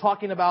that he's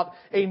talking about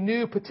a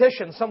new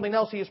petition, something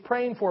else he is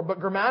praying for. But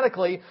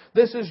grammatically,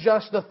 this is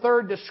just the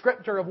third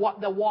descriptor of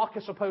what the walk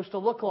is supposed to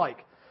look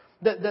like.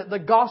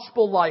 The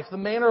gospel life, the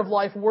manner of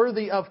life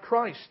worthy of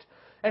Christ.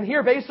 And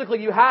here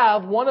basically you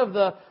have one of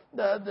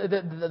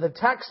the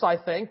texts, I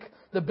think,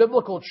 the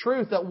biblical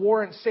truth that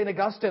warrants St.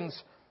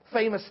 Augustine's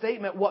famous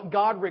statement, what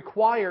God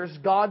requires,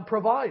 God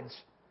provides.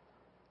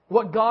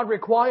 What God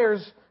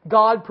requires,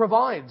 God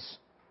provides.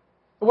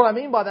 What I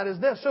mean by that is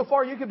this. So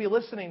far you could be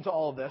listening to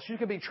all of this. You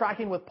could be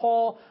tracking with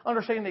Paul,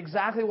 understanding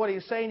exactly what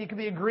he's saying. You could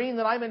be agreeing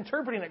that I'm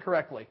interpreting it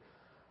correctly.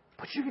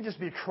 But you could just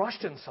be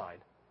crushed inside,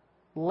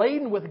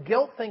 laden with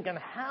guilt, thinking,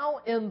 how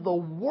in the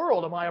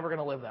world am I ever going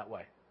to live that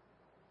way?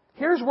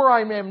 Here's where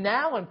I am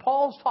now, and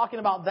Paul's talking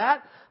about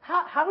that.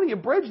 How do you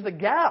bridge the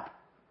gap?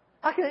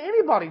 How can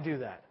anybody do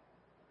that?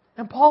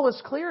 And Paul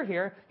is clear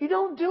here. You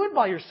don't do it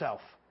by yourself.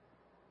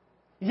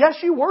 Yes,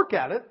 you work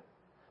at it,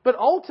 but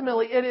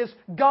ultimately it is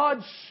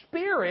God's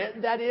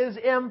Spirit that is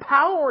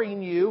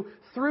empowering you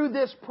through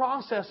this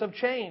process of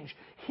change.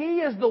 He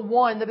is the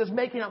one that is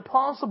making it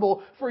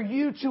possible for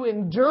you to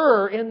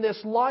endure in this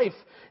life,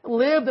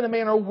 lived in a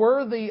manner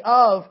worthy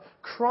of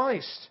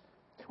Christ.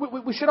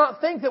 We should not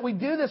think that we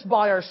do this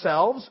by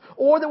ourselves,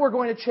 or that we're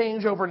going to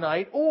change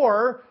overnight,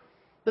 or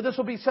that this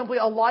will be simply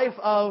a life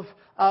of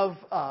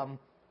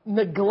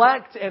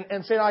neglect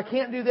and saying, I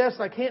can't do this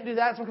and I can't do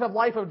that, some kind of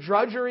life of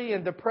drudgery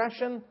and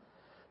depression.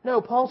 No,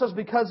 Paul says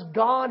because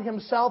God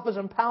Himself is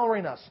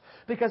empowering us,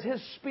 because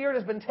His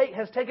Spirit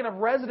has taken up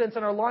residence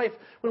in our life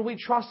when we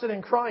trusted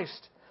in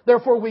Christ.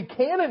 Therefore, we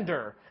can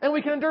endure, and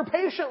we can endure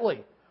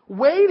patiently,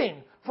 waiting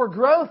for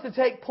growth to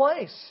take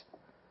place,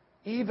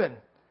 even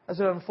as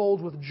it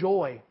unfolds with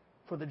joy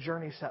for the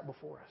journey set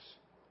before us.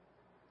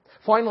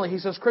 Finally, he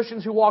says,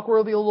 Christians who walk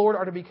worthy of the Lord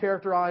are to be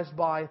characterized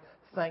by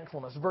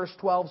thankfulness. Verse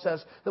 12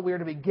 says that we are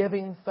to be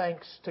giving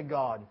thanks to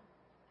God.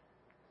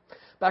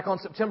 Back on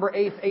September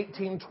 8th,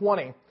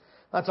 1820,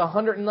 that's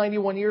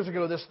 191 years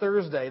ago this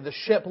Thursday, the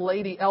ship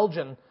Lady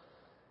Elgin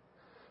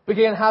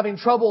began having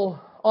trouble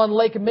on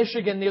Lake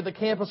Michigan near the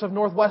campus of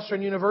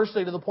Northwestern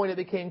University to the point it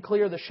became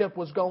clear the ship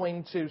was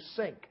going to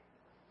sink.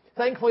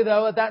 Thankfully,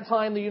 though, at that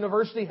time, the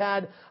university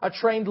had a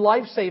trained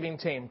life-saving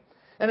team,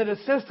 and it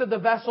assisted the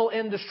vessel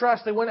in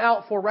distress. They went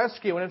out for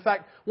rescue, and in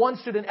fact, one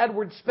student,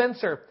 Edward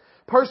Spencer,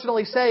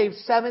 personally saved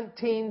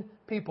 17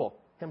 people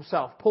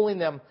himself, pulling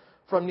them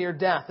from near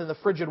death in the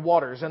frigid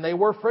waters. And they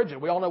were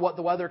frigid. We all know what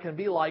the weather can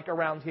be like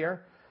around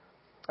here.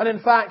 And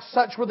in fact,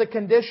 such were the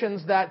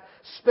conditions that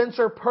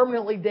Spencer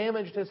permanently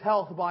damaged his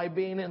health by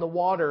being in the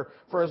water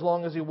for as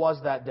long as he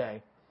was that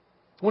day.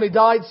 When he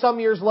died some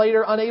years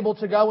later, unable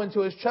to go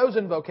into his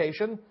chosen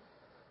vocation,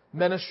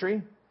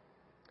 ministry,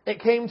 it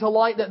came to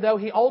light that though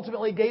he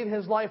ultimately gave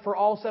his life for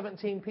all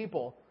 17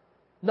 people,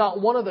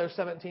 not one of those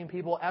 17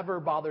 people ever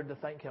bothered to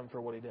thank him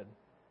for what he did.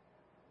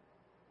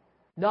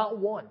 Not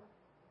one,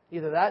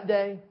 either that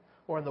day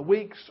or in the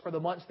weeks or the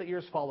months that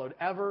years followed,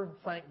 ever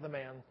thanked the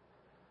man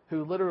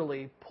who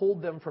literally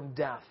pulled them from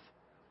death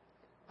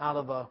out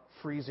of a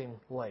freezing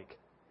lake.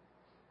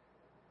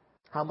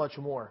 How much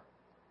more?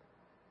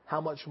 How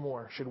much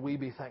more should we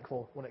be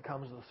thankful when it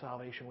comes to the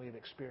salvation we have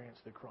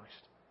experienced through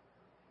Christ?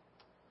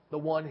 The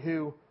one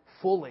who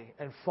fully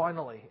and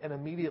finally and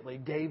immediately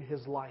gave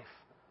His life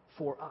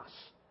for us,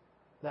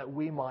 that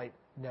we might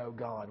know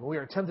God. When we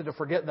are tempted to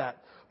forget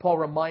that, Paul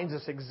reminds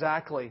us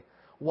exactly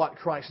what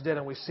Christ did,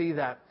 and we see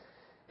that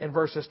in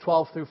verses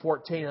 12 through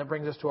 14. That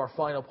brings us to our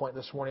final point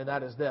this morning, and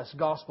that is this: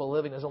 gospel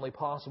living is only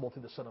possible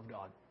through the Son of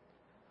God.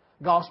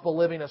 Gospel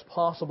living is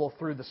possible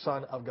through the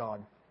Son of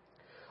God.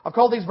 I've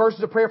called these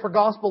verses a prayer for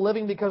gospel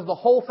living because the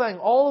whole thing,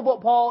 all of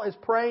what Paul is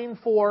praying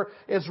for,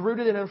 is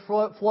rooted in and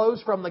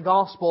flows from the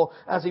gospel,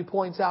 as he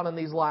points out in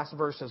these last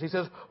verses. He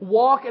says,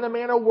 walk in a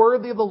manner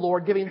worthy of the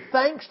Lord, giving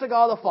thanks to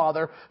God the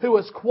Father, who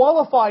has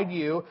qualified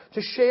you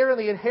to share in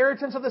the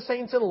inheritance of the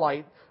saints in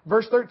light.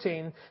 Verse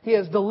 13, He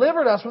has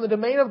delivered us from the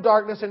domain of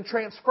darkness and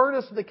transferred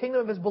us to the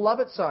kingdom of His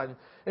beloved Son,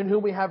 in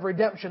whom we have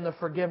redemption, the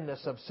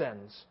forgiveness of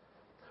sins.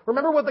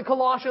 Remember what the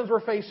Colossians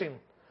were facing.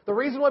 The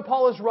reason why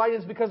Paul is writing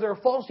is because there are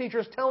false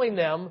teachers telling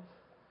them,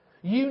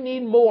 you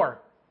need more.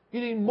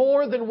 You need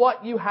more than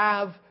what you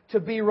have to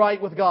be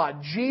right with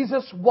God.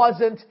 Jesus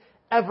wasn't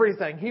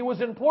everything. He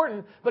was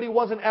important, but He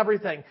wasn't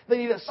everything. They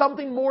needed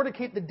something more to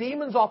keep the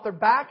demons off their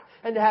back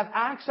and to have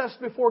access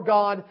before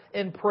God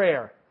in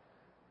prayer.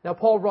 Now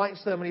Paul writes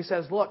to them and he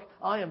says, look,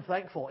 I am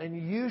thankful,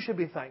 and you should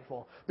be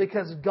thankful,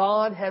 because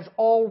God has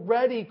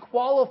already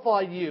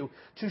qualified you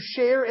to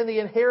share in the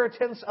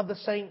inheritance of the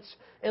saints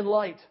in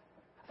light.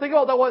 Think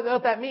about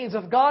what that means.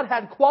 If God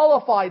had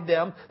qualified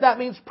them, that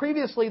means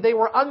previously they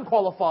were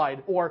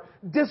unqualified or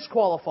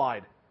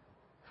disqualified.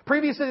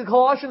 Previously the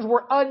Colossians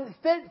were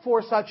unfit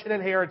for such an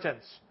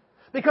inheritance.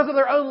 Because of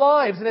their own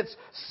lives and its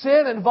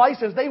sin and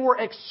vices, they were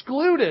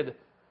excluded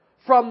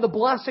from the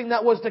blessing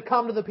that was to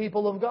come to the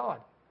people of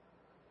God.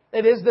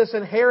 It is this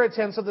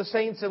inheritance of the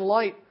saints in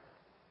light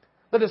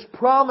that is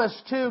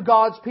promised to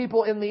God's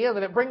people in the end.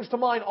 And it brings to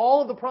mind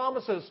all of the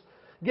promises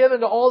given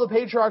to all the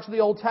patriarchs of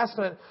the Old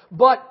Testament.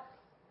 But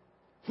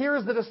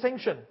here's the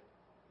distinction.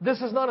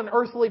 This is not an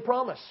earthly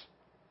promise.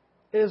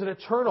 It is an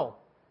eternal,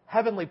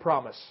 heavenly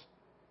promise.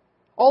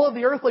 All of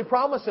the earthly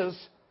promises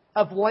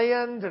of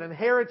land and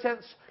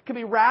inheritance can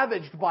be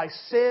ravaged by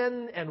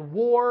sin and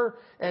war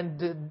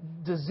and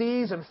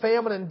disease and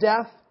famine and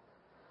death.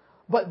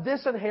 But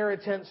this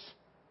inheritance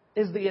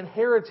is the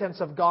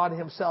inheritance of God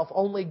Himself.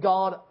 Only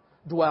God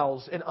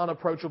dwells in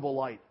unapproachable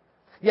light.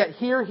 Yet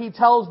here he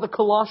tells the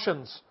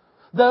Colossians,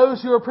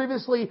 those who were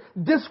previously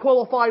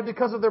disqualified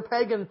because of their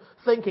pagan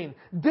thinking,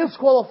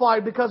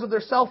 disqualified because of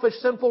their selfish,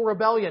 sinful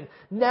rebellion,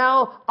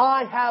 now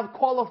I have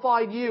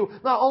qualified you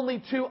not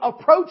only to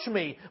approach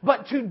me,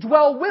 but to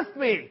dwell with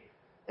me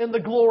in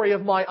the glory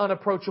of my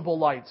unapproachable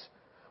light.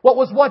 What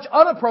was once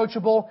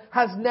unapproachable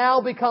has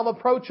now become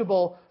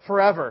approachable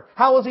forever.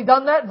 How has He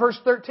done that? Verse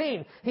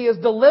 13. He has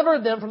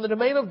delivered them from the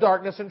domain of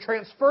darkness and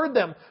transferred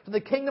them to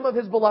the kingdom of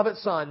His beloved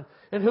Son,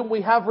 in whom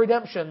we have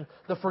redemption,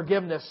 the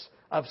forgiveness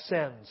of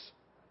sins.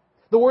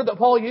 The word that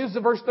Paul used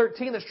in verse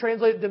 13 that's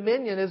translated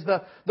dominion is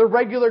the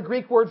regular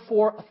Greek word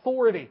for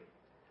authority.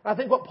 I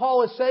think what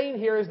Paul is saying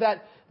here is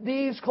that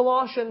these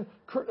Colossian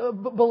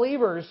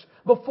believers,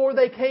 before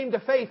they came to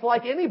faith,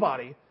 like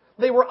anybody,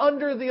 they were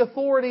under the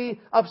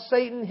authority of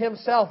Satan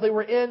himself. They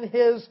were in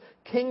his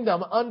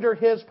kingdom, under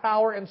his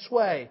power and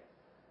sway.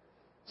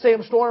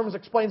 Sam Storms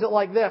explains it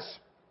like this.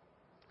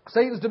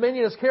 Satan's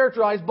dominion is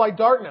characterized by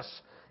darkness,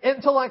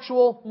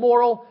 intellectual,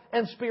 moral,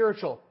 and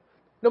spiritual.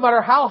 No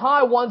matter how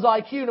high one's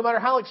IQ, no matter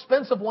how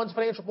expensive one's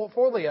financial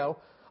portfolio,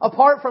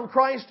 apart from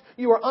Christ,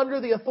 you are under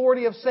the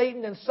authority of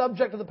Satan and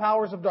subject to the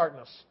powers of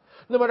darkness.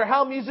 No matter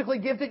how musically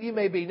gifted you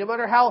may be, no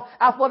matter how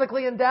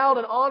athletically endowed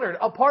and honored,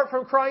 apart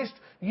from Christ,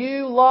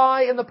 you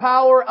lie in the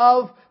power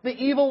of the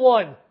evil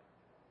one.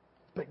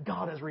 But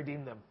God has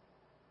redeemed them.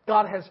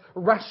 God has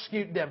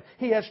rescued them.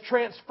 He has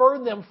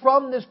transferred them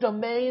from this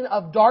domain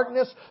of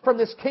darkness, from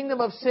this kingdom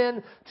of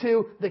sin,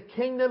 to the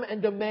kingdom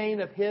and domain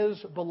of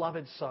His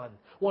beloved Son.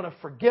 One of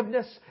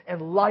forgiveness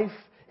and life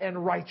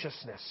and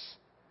righteousness.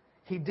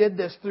 He did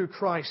this through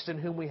Christ, in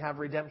whom we have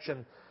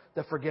redemption,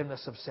 the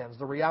forgiveness of sins.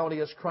 The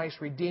reality is Christ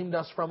redeemed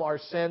us from our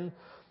sin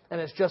and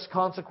its just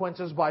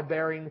consequences by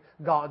bearing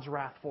God's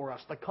wrath for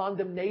us. The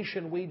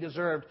condemnation we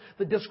deserved,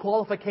 the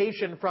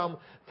disqualification from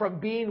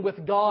being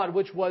with God,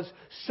 which was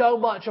so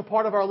much a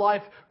part of our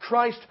life,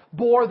 Christ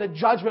bore the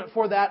judgment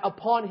for that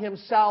upon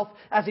Himself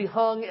as He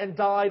hung and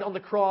died on the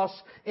cross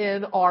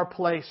in our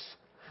place.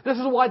 This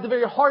is why at the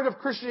very heart of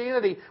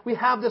Christianity, we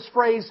have this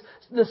phrase,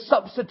 the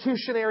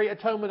substitutionary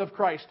atonement of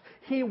Christ.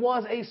 He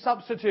was a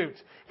substitute.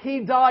 He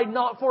died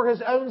not for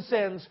His own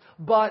sins,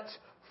 but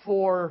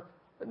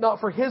not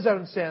for His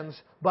own sins,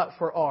 but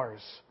for ours.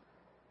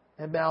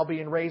 And now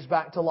being raised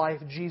back to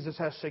life, Jesus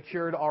has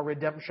secured our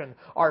redemption,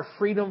 our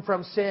freedom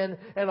from sin,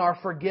 and our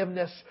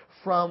forgiveness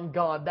from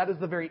God. That is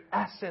the very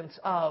essence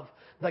of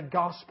the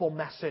gospel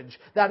message.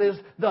 That is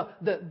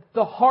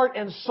the heart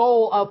and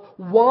soul of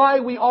why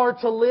we are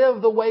to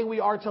live the way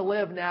we are to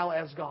live now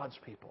as God's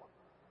people.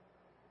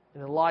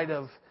 And in light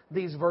of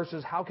these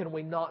verses, how can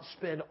we not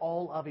spend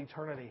all of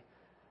eternity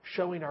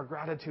showing our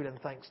gratitude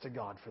and thanks to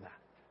God for that?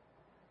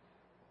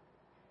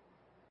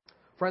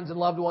 Friends and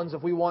loved ones,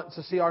 if we want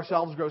to see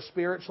ourselves grow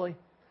spiritually,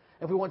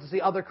 if we want to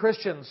see other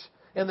Christians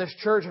in this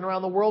church and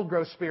around the world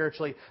grow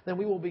spiritually, then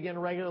we will begin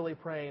regularly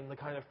praying the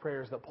kind of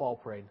prayers that Paul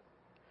prayed.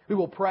 We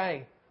will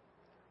pray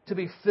to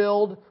be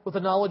filled with the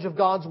knowledge of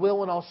God's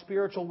will and all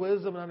spiritual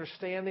wisdom and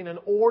understanding, in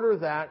order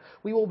that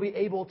we will be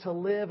able to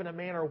live in a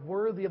manner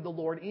worthy of the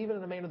Lord, even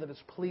in a manner that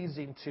is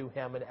pleasing to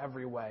Him in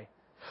every way.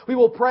 We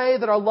will pray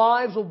that our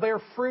lives will bear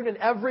fruit in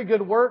every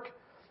good work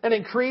and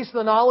increase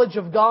the knowledge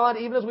of God,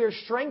 even as we are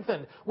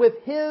strengthened with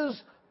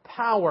His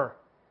power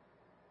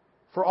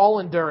for all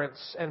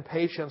endurance and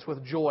patience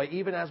with joy,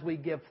 even as we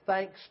give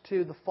thanks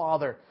to the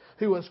Father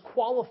who has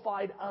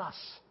qualified us,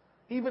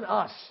 even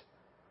us,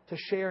 to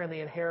share in the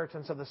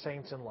inheritance of the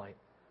saints in light.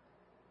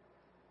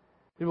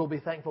 We will be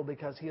thankful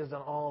because He has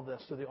done all of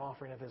this through the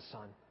offering of His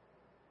Son.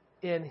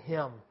 In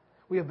Him,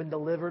 we have been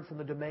delivered from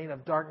the domain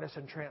of darkness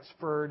and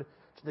transferred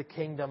to the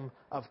kingdom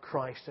of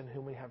Christ, in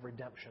whom we have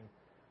redemption,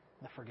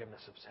 the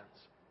forgiveness of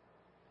sins.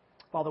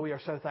 Father, we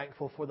are so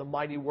thankful for the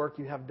mighty work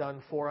You have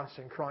done for us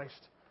in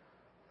Christ.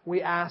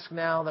 We ask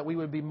now that we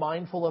would be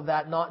mindful of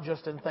that, not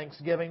just in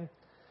thanksgiving,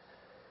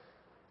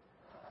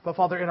 but,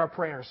 Father, in our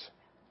prayers.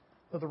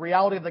 That the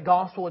reality of the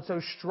gospel would so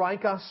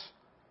strike us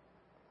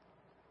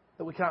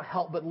that we cannot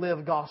help but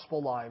live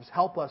gospel lives.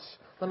 Help us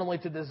not only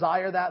to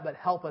desire that, but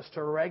help us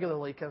to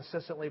regularly,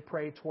 consistently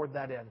pray toward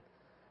that end.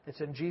 It's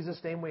in Jesus'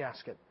 name we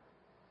ask it.